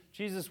to him,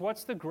 Jesus,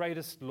 what's the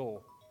greatest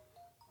law?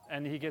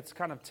 And he gets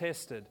kind of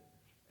tested.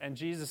 And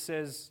Jesus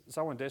says,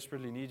 someone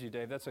desperately needs you,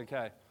 Dave. That's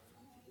okay.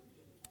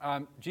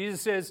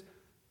 Jesus says,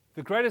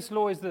 the greatest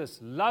law is this.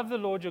 Love the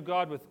Lord your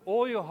God with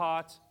all your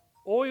heart,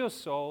 all your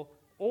soul,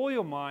 all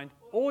your mind,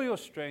 all your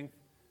strength,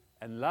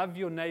 and love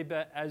your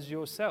neighbor as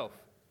yourself.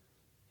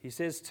 He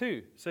says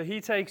 2. So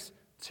he takes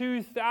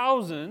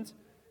 2,000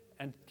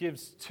 and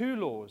gives 2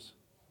 laws.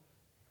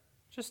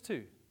 Just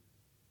 2.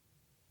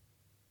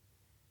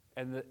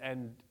 And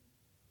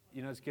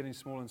it's getting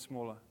smaller and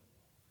smaller.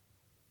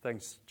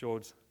 Thanks,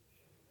 George.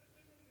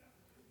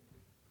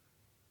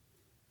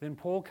 Then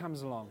Paul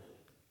comes along.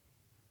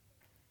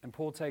 And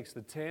Paul takes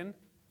the 10,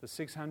 the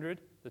 600,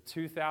 the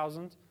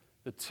 2,000,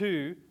 the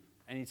 2,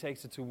 and he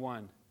takes it to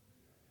 1.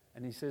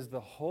 And he says the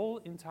whole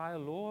entire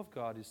law of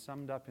God is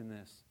summed up in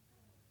this.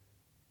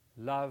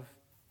 Love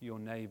your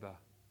neighbor.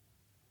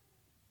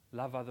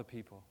 Love other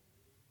people.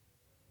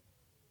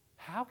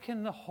 How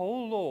can the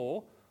whole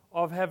law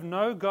of have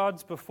no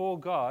gods before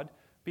God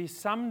be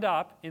summed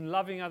up in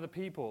loving other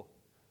people?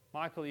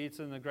 Michael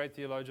Eaton, the great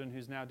theologian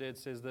who's now dead,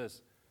 says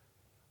this.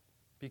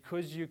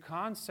 Because you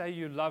can't say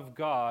you love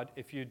God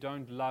if you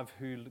don't love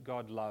who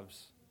God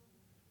loves.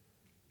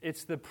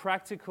 It's the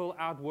practical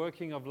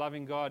outworking of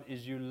loving God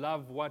is you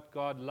love what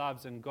God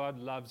loves, and God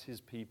loves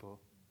his people.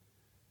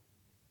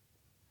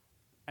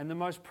 And the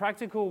most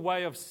practical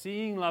way of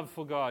seeing love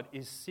for God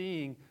is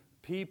seeing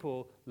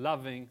people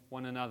loving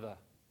one another.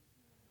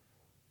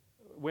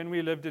 When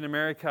we lived in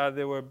America,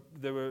 there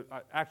were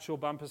actual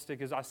bumper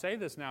stickers. I say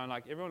this now, and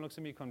everyone looks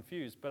at me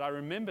confused, but I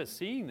remember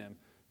seeing them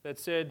that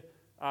said,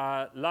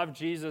 love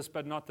Jesus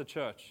but not the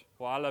church.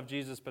 Or I love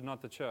Jesus but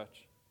not the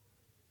church.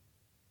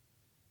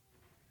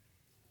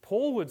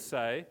 Paul would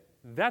say,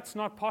 that's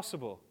not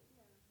possible.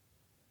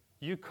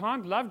 You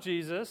can't love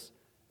Jesus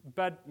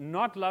but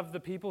not love the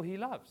people he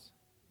loves.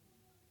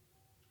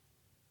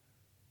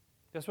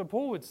 That's what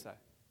Paul would say.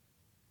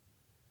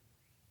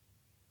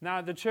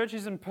 Now, the church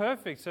isn't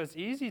perfect, so it's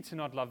easy to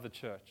not love the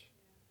church.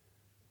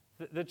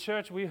 The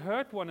church, we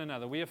hurt one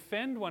another. We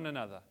offend one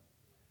another.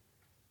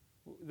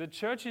 The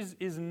church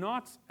is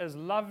not as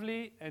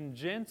lovely and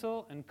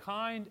gentle and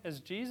kind as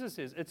Jesus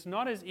is. It's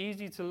not as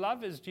easy to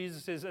love as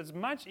Jesus is. It's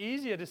much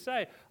easier to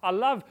say, I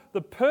love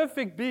the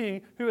perfect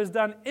being who has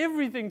done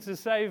everything to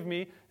save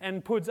me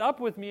and puts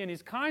up with me and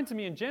is kind to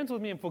me and gentle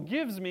with me and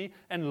forgives me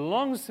and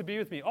longs to be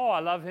with me. Oh,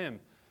 I love him.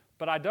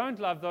 But I don't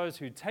love those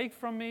who take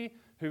from me,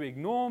 who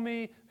ignore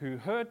me, who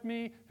hurt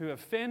me, who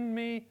offend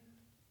me.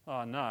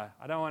 Oh, no,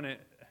 I don't want to.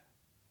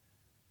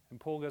 And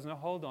Paul goes, no,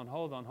 hold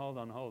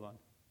on.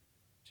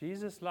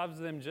 Jesus loves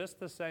them just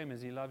the same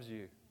as he loves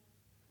you.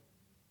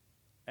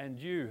 And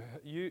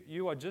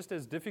you are just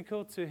as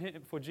difficult to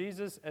him, for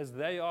Jesus as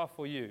they are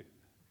for you.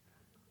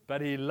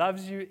 But he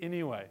loves you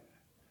anyway.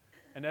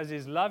 And as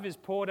his love is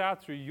poured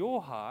out through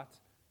your heart,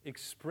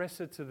 express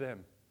it to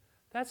them.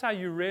 That's how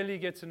you really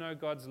get to know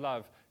God's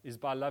love, is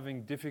by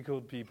loving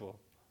difficult people,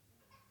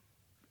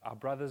 our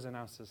brothers and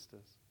our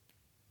sisters.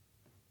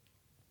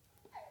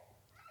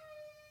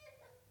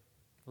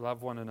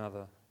 Love one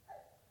another.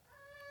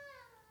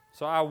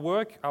 So our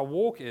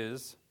walk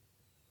is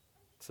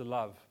to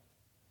love.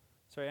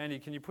 Sorry, Andy,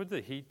 can you put the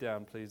heat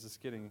down, please? It's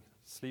getting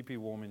sleepy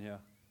warm in here.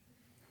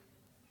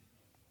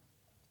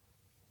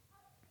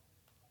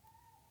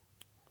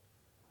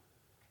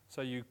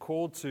 So you're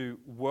called to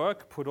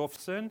work, put off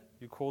sin.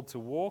 You're called to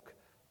walk,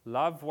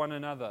 love one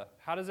another.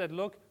 How does that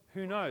look?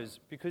 Who knows?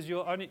 Because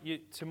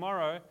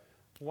tomorrow,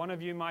 one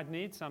of you might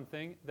need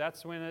something.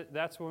 That's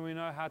when we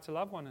know how to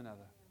love one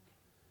another.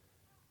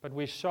 But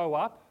we show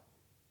up.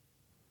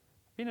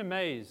 I've been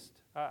amazed.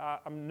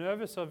 I'm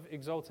nervous of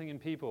exalting in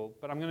people,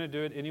 but I'm going to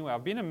do it anyway.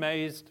 I've been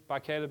amazed by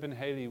Caleb and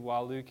Haley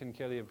while Luke and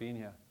Kelly have been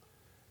here.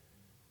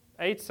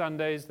 8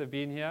 Sundays they've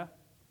been here,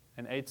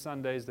 and 8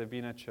 Sundays they've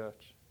been at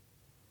church.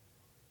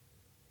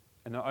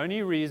 And the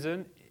only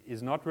reason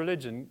is not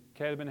religion.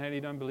 Caleb and Haley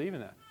don't believe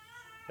in that.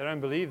 They don't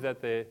believe that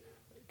their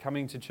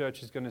coming to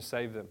church is going to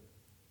save them.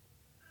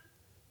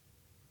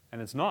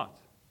 And it's not.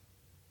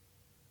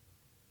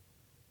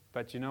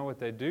 But you know what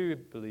they do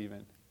believe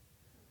in?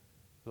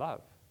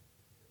 Love.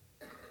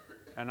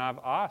 And I've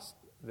asked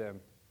them.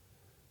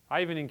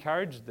 I even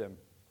encouraged them.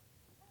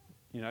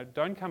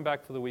 Don't come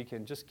back for the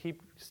weekend. Just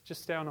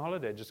stay on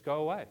holiday. Just go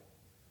away.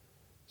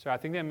 So I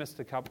think they missed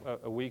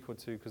a week or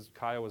two because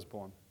Kaya was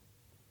born.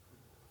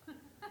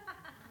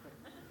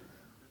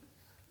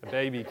 A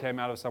baby came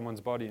out of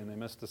someone's body and they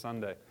missed a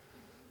Sunday.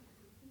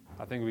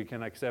 I think we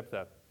can accept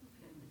that.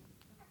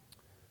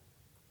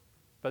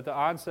 But the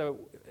answer,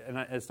 and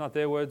it's not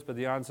their words, but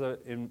the answer,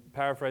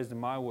 paraphrased in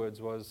my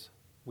words, was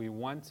we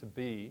want to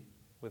be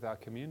with our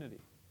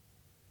community.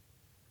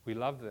 We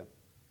love them.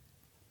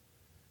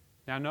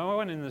 Now, no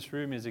one in this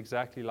room is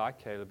exactly like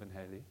Caleb and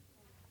Haley.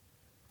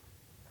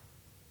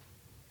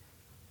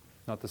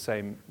 Not the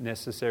same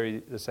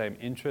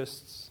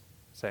interests,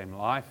 same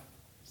life,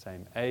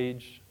 same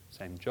age,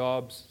 same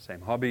jobs,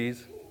 same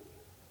hobbies.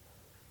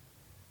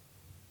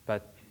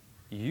 But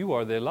you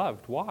are their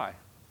loved. Why?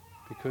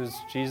 Because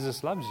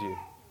Jesus loves you.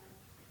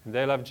 And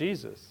they love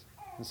Jesus.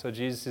 And so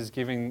Jesus is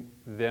giving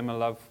them a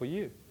love for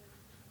you.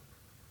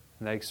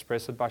 And they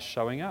express it by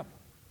showing up.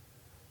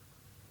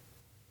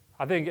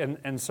 I think,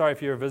 and sorry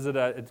if you're a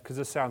visitor, because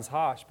this sounds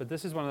harsh, but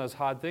this is one of those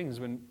hard things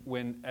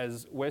when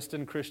as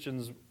Western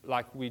Christians,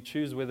 we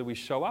choose whether we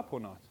show up or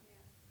not.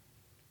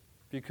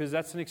 Because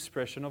that's an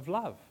expression of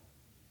love.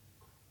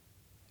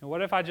 And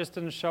what if I just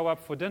didn't show up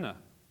for dinner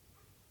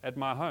at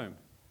my home?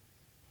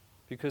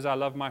 Because I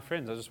love my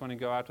friends. I just want to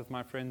go out with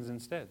my friends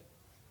instead.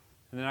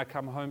 And then I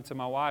come home to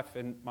my wife,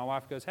 and my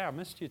wife goes, hey, I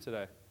missed you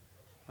today.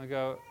 I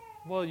go,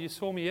 well, you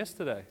saw me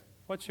yesterday.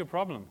 What's your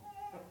problem?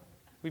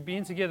 We've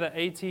been together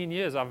 18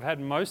 years. I've had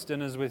most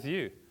dinners with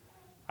you.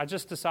 I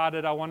just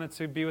decided I wanted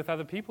to be with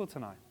other people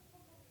tonight.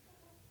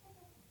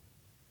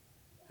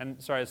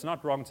 And sorry, it's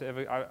not wrong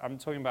to I'm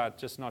talking about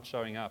just not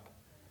showing up.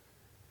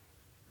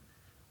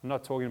 I'm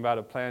not talking about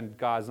a planned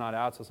guys' night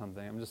out or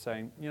something. I'm just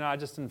saying, I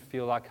just didn't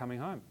feel like coming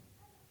home.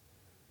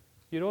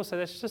 You'd also say,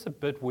 that's just a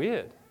bit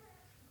weird.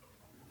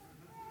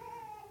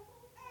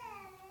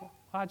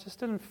 I just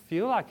didn't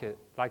feel like it,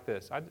 like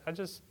this.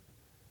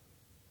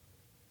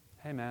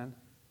 Hey man,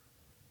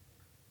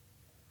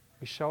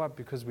 we show up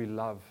because we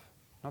love,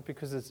 not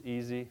because it's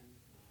easy,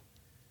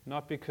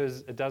 not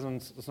because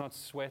it's not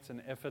sweat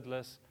and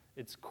effortless.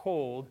 It's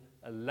called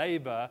a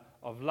labor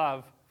of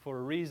love for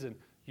a reason.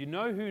 You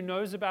know who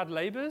knows about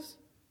labors?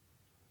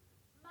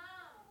 Mom.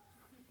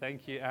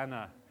 Thank you,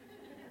 Anna.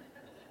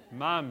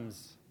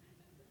 Mums.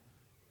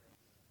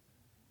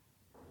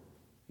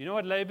 You know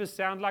what labors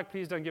sound like?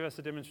 Please don't give us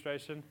a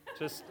demonstration.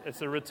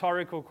 It's a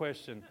rhetorical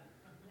question.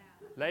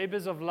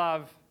 Labors of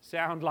love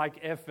sound like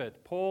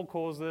effort. Paul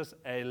calls this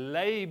a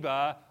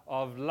labor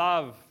of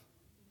love.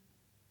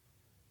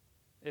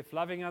 If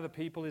loving other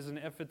people is an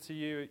effort to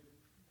you,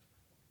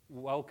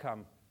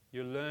 welcome.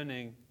 You're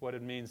learning what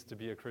it means to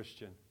be a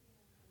Christian.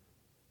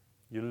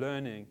 You're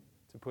learning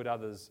to put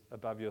others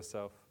above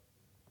yourself.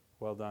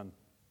 Well done.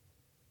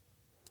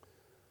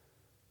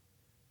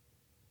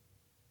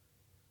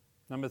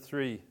 Number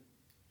 3,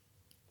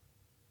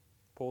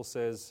 Paul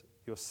says,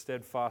 your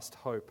steadfast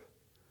hope.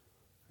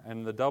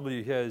 And the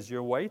W here is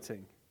you're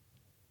waiting.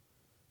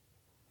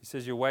 He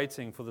says you're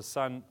waiting for the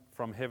Son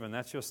from heaven.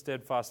 That's your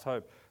steadfast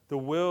hope. The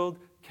world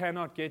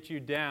cannot get you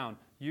down.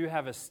 You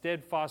have a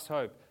steadfast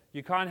hope.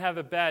 You can't have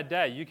a bad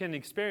day. You can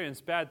experience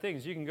bad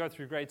things. You can go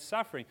through great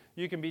suffering.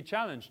 You can be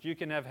challenged. You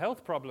can have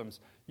health problems.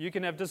 You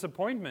can have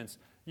disappointments.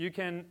 You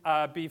can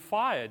be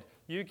fired.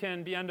 You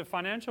can be under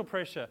financial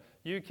pressure.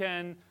 You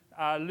can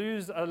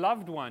lose a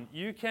loved one.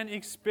 You can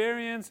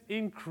experience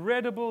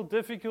incredible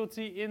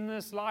difficulty in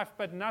this life,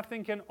 but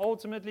nothing can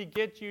ultimately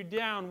get you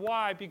down.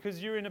 Why?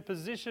 Because you're in a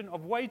position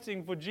of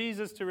waiting for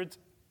Jesus to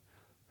return.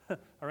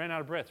 I ran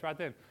out of breath right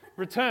then.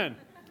 Return.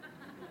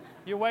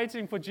 You're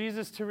waiting for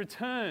Jesus to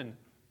return.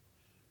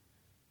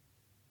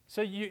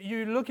 So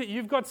you look at,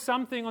 you've got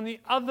something on the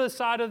other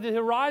side of the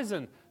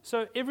horizon.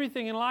 So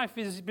everything in life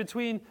is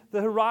between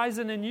the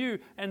horizon and you,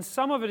 and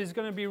some of it is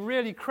going to be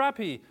really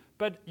crappy.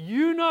 But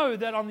you know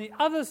that on the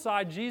other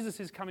side, Jesus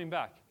is coming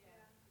back.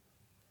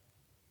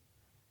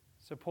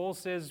 So Paul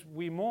says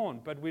we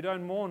mourn, but we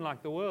don't mourn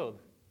like the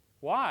world.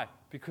 Why?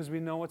 Because we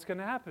know what's going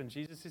to happen.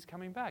 Jesus is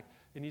coming back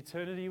in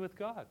eternity with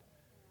God.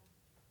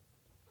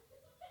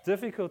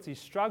 Difficulty,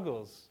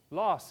 struggles,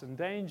 loss and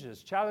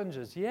dangers,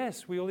 challenges.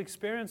 Yes, we'll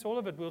experience all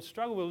of it. We'll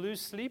struggle. We'll lose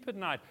sleep at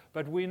night.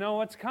 But we know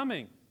what's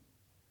coming.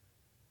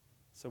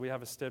 So we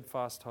have a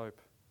steadfast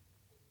hope.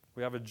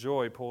 We have a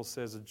joy, Paul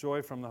says, a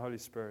joy from the Holy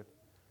Spirit.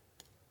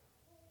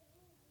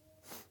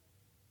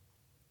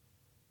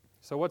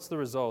 So what's the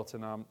result?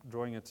 And I'm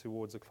drawing it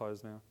towards a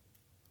close now.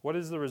 What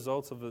is the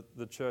result of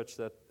the church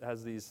that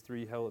has these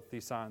three healthy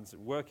signs?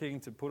 Working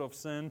to put off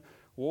sin,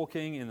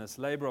 walking in this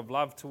labor of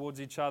love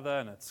towards each other,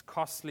 and it's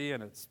costly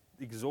and it's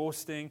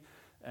exhausting,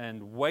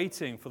 and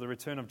waiting for the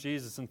return of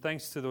Jesus. And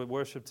thanks to the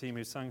worship team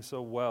who sang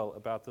so well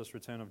about this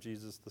return of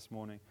Jesus this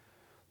morning.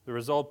 The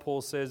result, Paul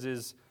says,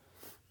 is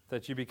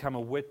that you become a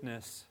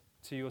witness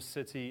to your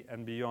city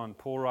and beyond.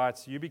 Paul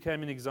writes, you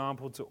became an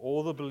example to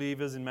all the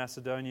believers in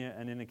Macedonia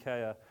and in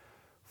Achaia.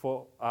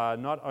 For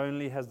not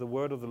only has the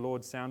word of the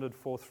Lord sounded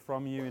forth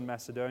from you in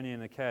Macedonia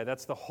and Achaia,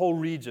 that's the whole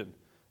region.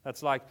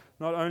 That's like,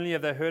 not only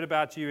have they heard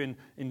about you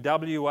in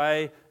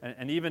WA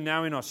and even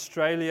now in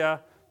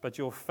Australia, but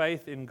your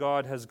faith in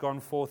God has gone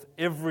forth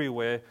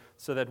everywhere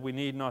so that we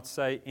need not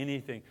say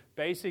anything.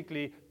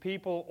 Basically,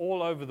 people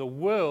all over the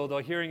world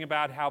are hearing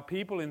about how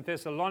people in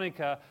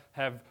Thessalonica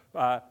have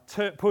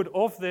put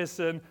off their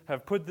sin,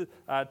 have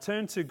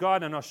turned to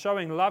God and are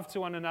showing love to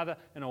one another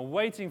and are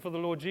waiting for the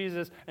Lord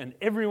Jesus, and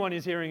everyone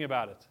is hearing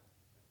about it.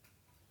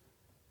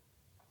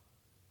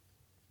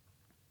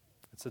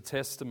 It's a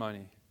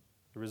testimony.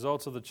 The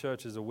results of the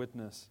church is a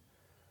witness.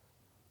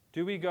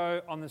 Do we go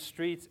on the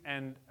streets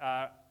and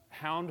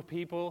hound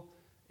people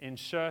in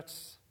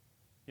shirts,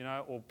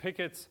 or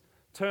pickets,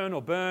 turn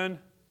or burn,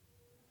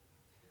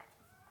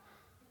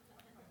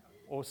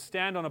 or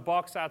stand on a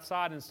box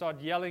outside and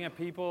start yelling at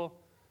people,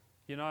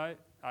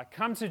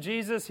 come to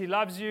Jesus, He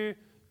loves you,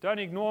 don't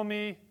ignore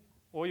me,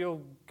 or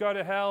you'll go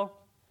to hell?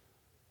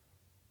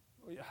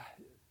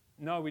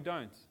 No, we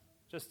don't.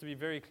 Just to be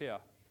very clear.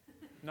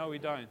 No, we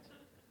don't.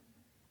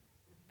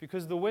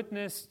 Because the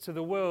witness to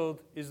the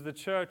world is the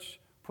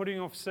church putting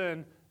off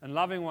sin and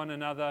loving one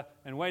another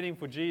and waiting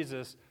for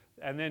Jesus,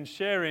 and then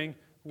sharing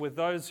with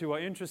those who are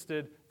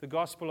interested the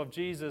gospel of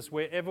Jesus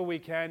wherever we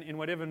can, in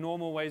whatever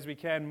normal ways we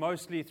can,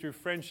 mostly through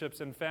friendships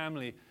and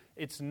family.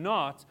 It's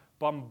not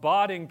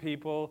bombarding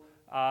people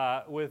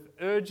with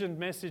urgent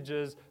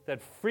messages that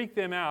freak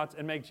them out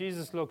and make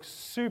Jesus look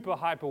super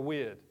hyper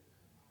weird.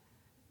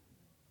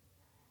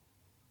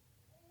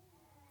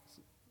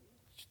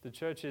 The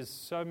church is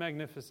so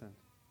magnificent,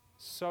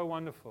 so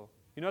wonderful.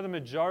 The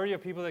majority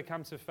of people that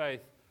come to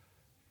faith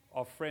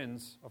are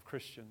friends of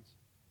Christians.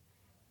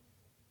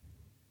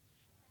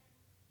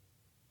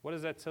 What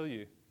does that tell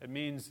you? It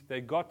means they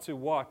got to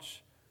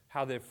watch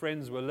how their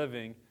friends were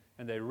living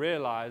and they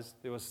realized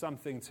there was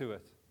something to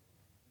it.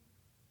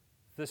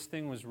 This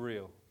thing was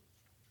real.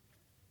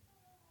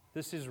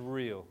 This is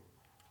real.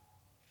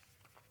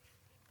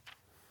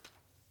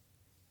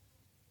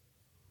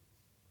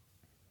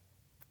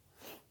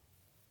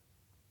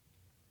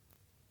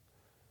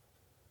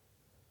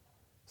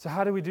 So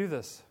how do we do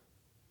this?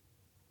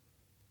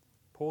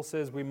 Paul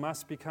says we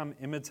must become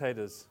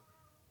imitators,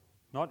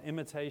 not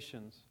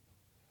imitations.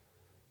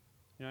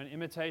 An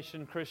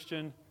imitation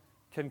Christian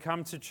can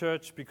come to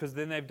church because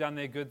then they've done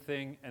their good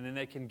thing and then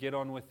they can get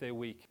on with their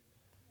week.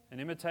 An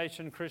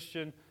imitation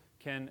Christian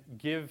can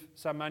give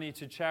some money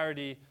to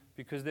charity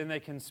because then they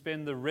can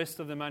spend the rest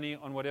of the money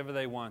on whatever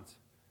they want.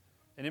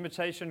 An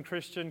imitation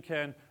Christian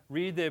can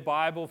read their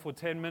Bible for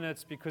 10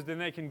 minutes because then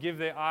they can give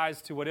their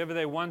eyes to whatever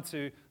they want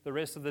to the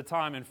rest of the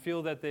time and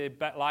feel that their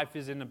life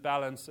is in a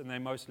balance and they're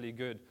mostly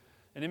good.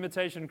 An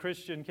imitation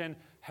Christian can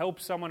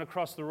help someone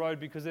across the road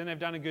because then they've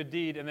done a good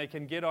deed and they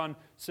can get on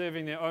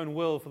serving their own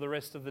will for the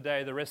rest of the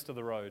day, the rest of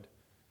the road.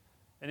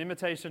 An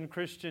imitation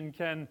Christian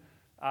can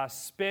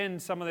spend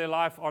some of their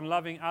life on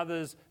loving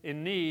others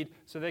in need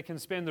so they can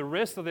spend the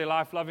rest of their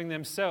life loving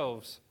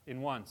themselves in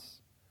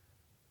wants.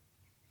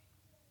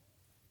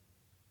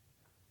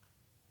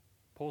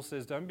 Paul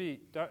says,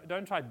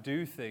 don't try to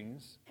do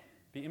things.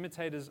 Be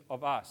imitators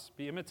of us.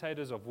 Be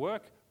imitators of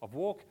work, of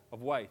walk,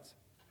 of wait.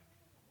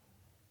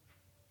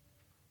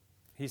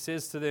 He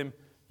says to them,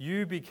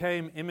 you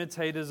became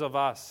imitators of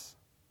us.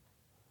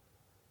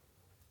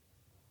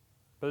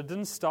 But it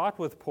didn't start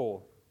with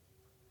Paul.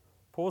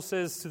 Paul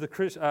says to the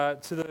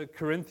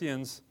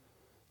Corinthians,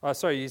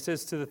 he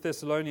says to the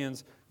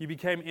Thessalonians, you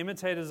became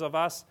imitators of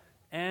us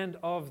and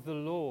of the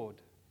Lord.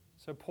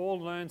 So Paul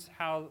learns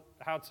how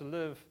to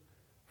live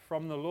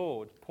from the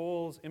Lord.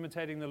 Paul's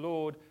imitating the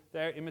Lord.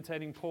 They're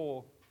imitating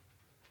Paul.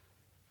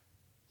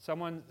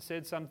 Someone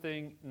said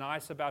something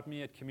nice about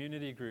me at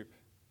community group.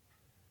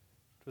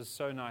 It was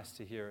so nice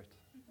to hear it.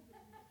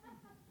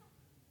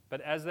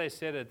 But as they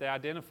said it, they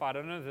identified, I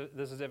don't know if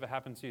this has ever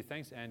happened to you.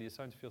 Thanks, Andy. It's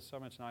starting to feel so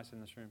much nicer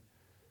in this room.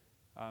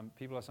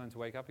 People are starting to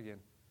wake up again.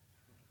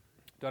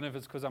 Don't know if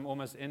it's because I'm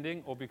almost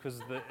ending or because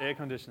of the air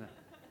conditioner.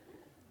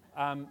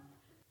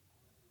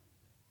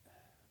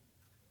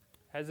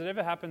 Has it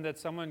ever happened that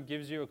someone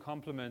gives you a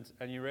compliment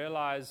and you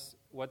realize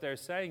what they're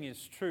saying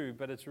is true,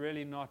 but it's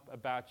really not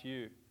about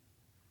you?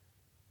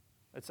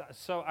 It's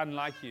so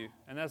unlike you.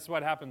 And that's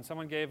what happened.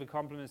 Someone gave a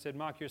compliment and said,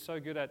 Mark, you're so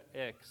good at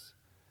X.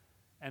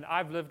 And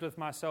I've lived with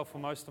myself for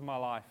most of my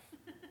life.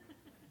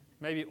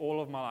 Maybe all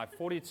of my life,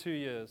 42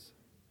 years.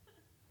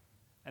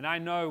 And I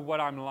know what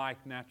I'm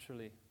like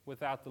naturally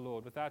without the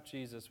Lord, without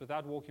Jesus,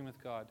 without walking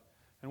with God.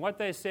 And what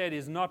they said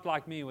is not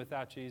like me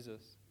without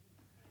Jesus.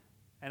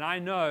 And I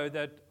know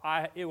that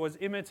it was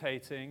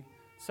imitating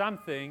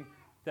something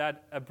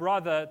that a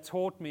brother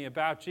taught me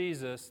about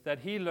Jesus, that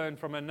he learned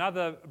from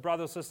another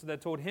brother or sister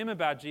that taught him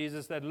about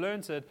Jesus, that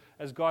learned it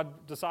as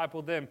God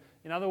discipled them.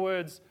 In other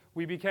words,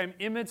 we became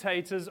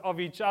imitators of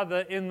each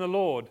other in the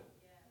Lord.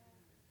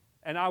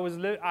 And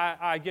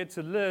I get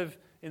to live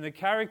in the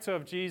character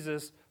of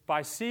Jesus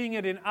by seeing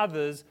it in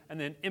others and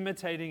then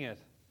imitating it.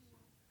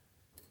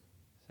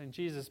 Saying,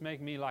 Jesus,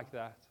 make me like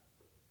that.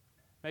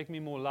 Make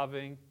me more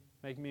loving.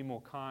 Make me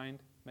more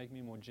kind. Make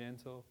me more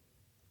gentle.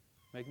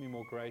 Make me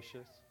more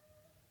gracious.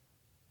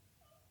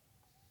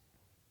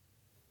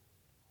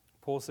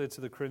 Paul said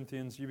to the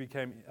Corinthians,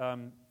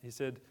 he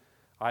said,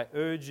 I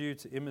urge you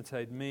to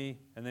imitate me.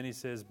 And then he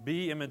says,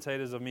 be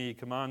imitators of me. He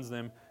commands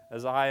them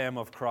as I am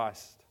of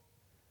Christ.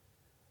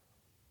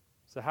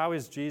 So how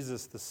is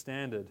Jesus the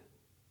standard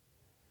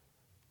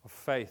of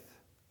faith,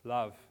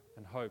 love,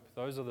 and hope?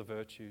 Those are the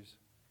virtues.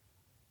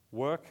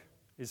 Work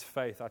is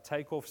faith. I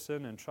take off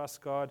sin and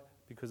trust God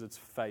because it's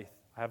faith.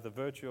 I have the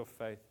virtue of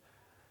faith.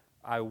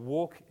 I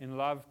walk in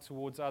love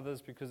towards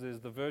others because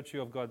there's the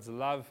virtue of God's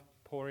love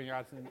pouring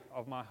out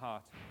of my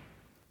heart.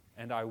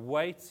 And I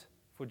wait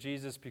for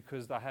Jesus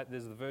because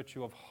there's the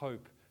virtue of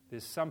hope.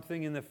 There's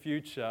something in the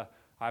future.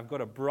 I've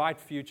got a bright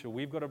future.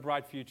 We've got a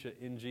bright future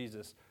in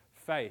Jesus.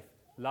 Faith,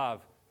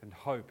 love, and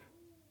hope.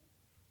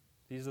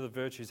 These are the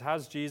virtues.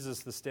 How's Jesus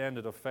the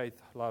standard of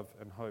faith, love,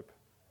 and hope?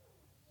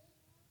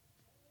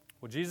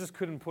 Well, Jesus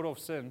couldn't put off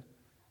sin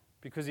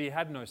because he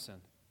had no sin.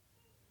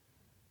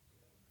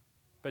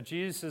 But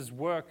Jesus'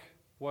 work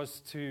was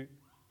to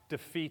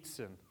defeat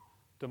sin,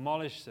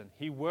 demolish sin.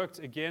 He worked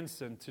against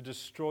sin to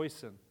destroy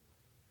sin.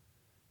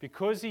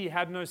 Because he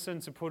had no sin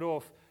to put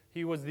off,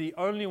 he was the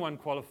only one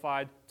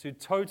qualified to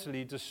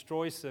totally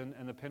destroy sin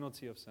and the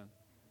penalty of sin.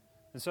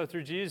 And so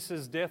through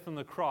Jesus' death on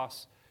the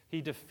cross,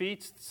 he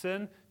defeats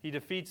sin, he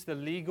defeats the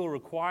legal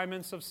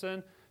requirements of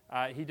sin,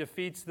 he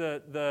defeats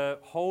the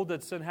hold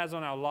that sin has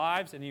on our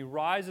lives, and he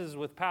rises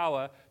with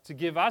power to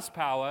give us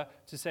power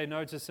to say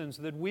no to sin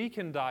so that we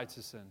can die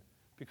to sin,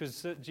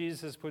 because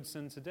Jesus has put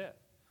sin to death.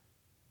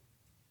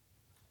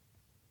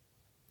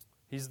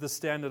 He's the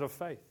standard of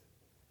faith.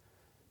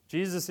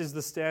 Jesus is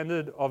the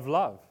standard of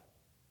love.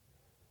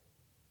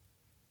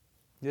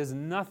 There's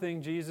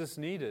nothing Jesus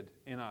needed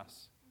in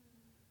us.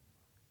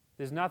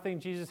 There's nothing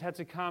Jesus had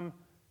to come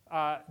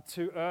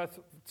to earth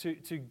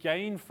to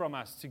gain from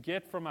us, to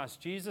get from us.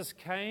 Jesus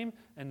came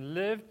and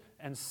lived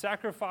and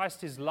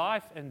sacrificed his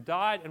life and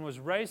died and was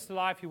raised to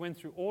life. He went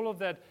through all of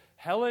that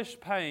hellish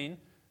pain,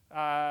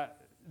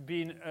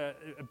 being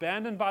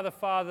abandoned by the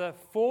Father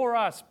for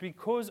us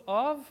because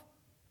of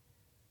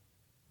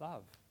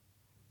love.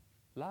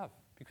 Love.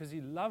 Because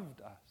he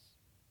loved us.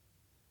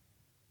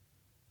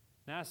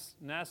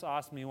 Nas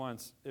asked me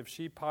once, if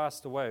she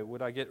passed away,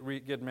 would I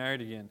get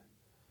married again?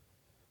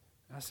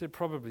 I said,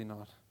 probably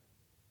not.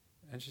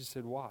 And she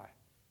said, why? I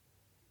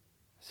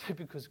said,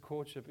 because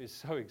courtship is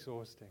so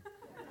exhausting.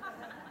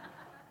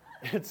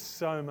 It's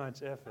so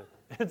much effort.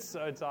 It's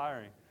so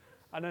tiring.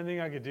 I don't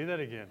think I could do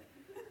that again.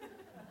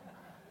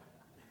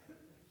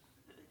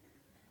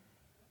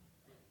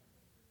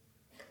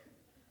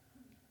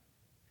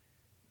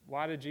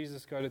 Why did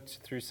Jesus go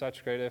through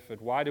such great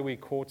effort? Why do we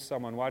court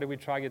someone? Why do we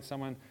try to get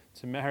someone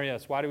to marry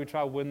us? Why do we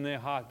try to win their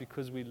heart?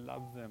 Because we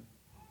love them.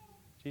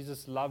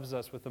 Jesus loves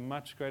us with a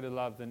much greater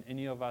love than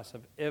any of us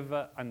have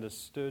ever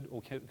understood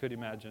or could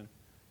imagine.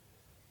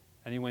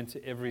 And he went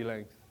to every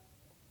length.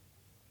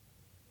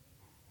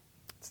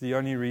 It's the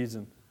only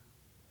reason.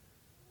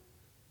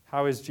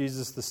 How is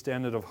Jesus the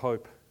standard of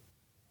hope?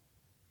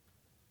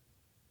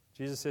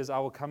 Jesus says, I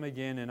will come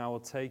again and I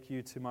will take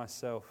you to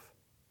myself,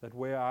 that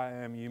where I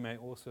am, you may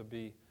also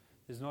be.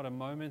 There's not a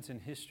moment in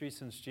history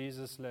since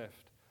Jesus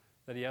left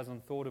that he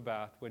hasn't thought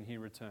about when he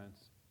returns.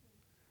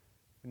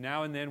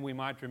 Now and then we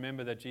might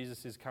remember that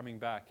Jesus is coming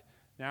back.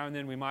 Now and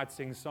then we might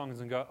sing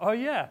songs and go, oh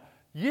yeah,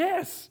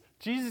 yes,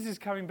 Jesus is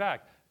coming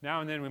back.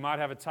 Now and then we might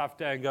have a tough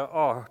day and go,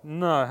 oh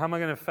no, how am I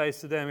going to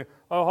face today?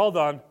 Oh, hold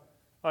on.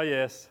 Oh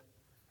yes,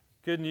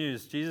 Good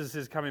news. Jesus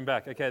is coming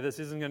back. Okay, this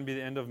isn't going to be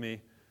the end of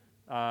me.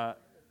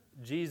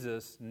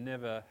 Jesus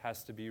never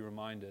has to be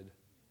reminded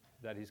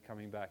that he's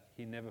coming back.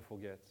 He never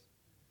forgets.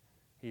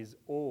 He's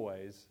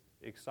always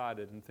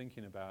excited and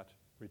thinking about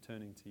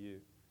returning to you.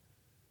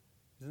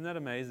 Isn't that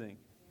amazing?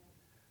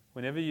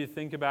 Whenever you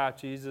think about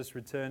Jesus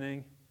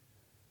returning,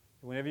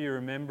 whenever you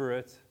remember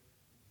it,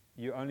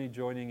 you're only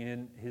joining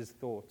in his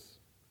thoughts.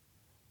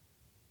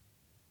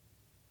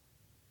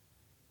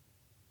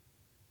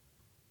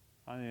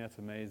 I think that's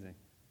amazing.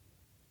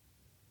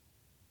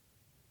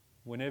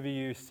 Whenever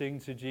you sing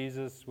to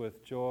Jesus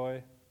with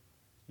joy,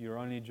 you're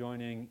only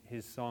joining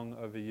his song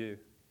over you.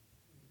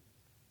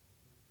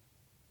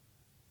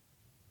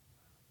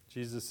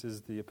 Jesus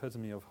is the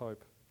epitome of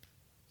hope.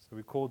 So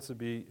we're called to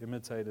be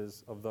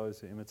imitators of those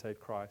who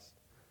imitate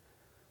Christ.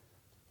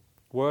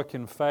 Work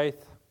in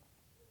faith.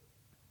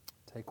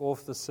 Take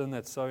off the sin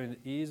that so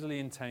easily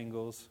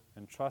entangles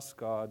and trust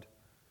God.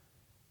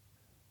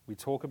 We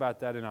talk about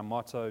that in our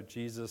motto,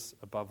 Jesus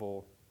above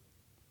all.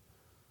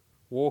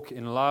 Walk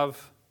in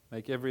love.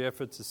 Make every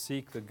effort to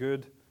seek the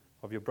good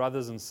of your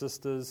brothers and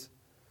sisters.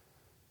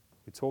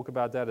 We talk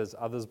about that as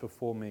others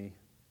before me.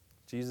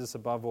 Jesus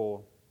above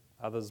all,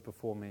 others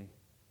before me.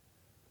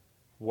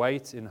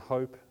 Wait in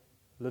hope.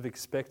 Live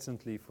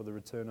expectantly for the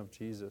return of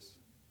Jesus.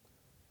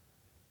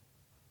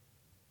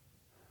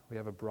 We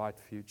have a bright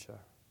future.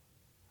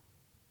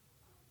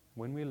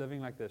 When we're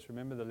living like this,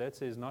 remember the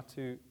letter is not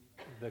to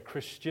the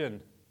Christian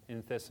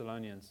in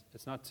Thessalonians.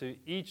 It's not to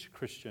each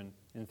Christian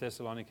in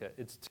Thessalonica.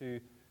 It's to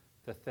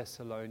the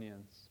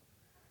Thessalonians.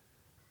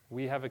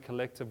 We have a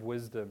collective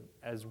wisdom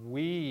as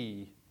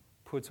we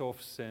put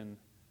off sin,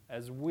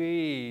 as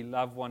we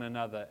love one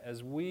another,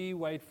 as we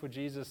wait for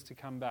Jesus to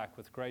come back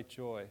with great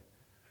joy.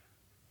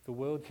 The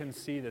world can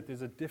see that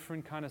there's a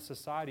different kind of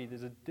society,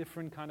 there's a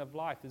different kind of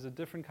life, there's a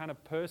different kind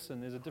of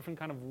person, there's a different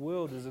kind of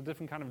world, there's a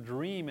different kind of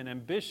dream and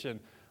ambition,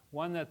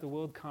 one that the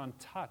world can't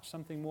touch,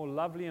 something more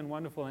lovely and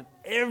wonderful, and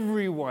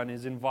everyone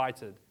is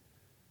invited.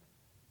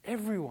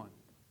 Everyone.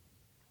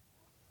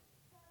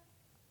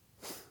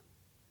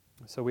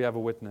 So we have a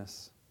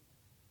witness.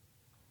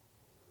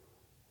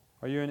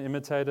 Are you an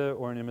imitator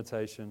or an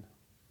imitation?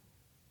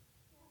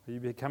 Are you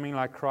becoming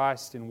like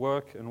Christ in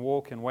work and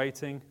walk and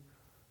waiting?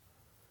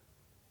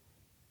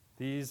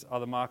 These are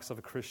the marks of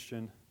a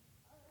Christian.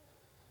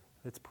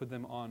 Let's put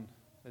them on.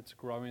 Let's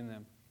grow in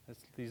them.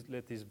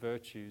 Let these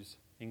virtues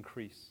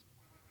increase.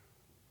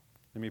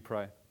 Let me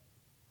pray.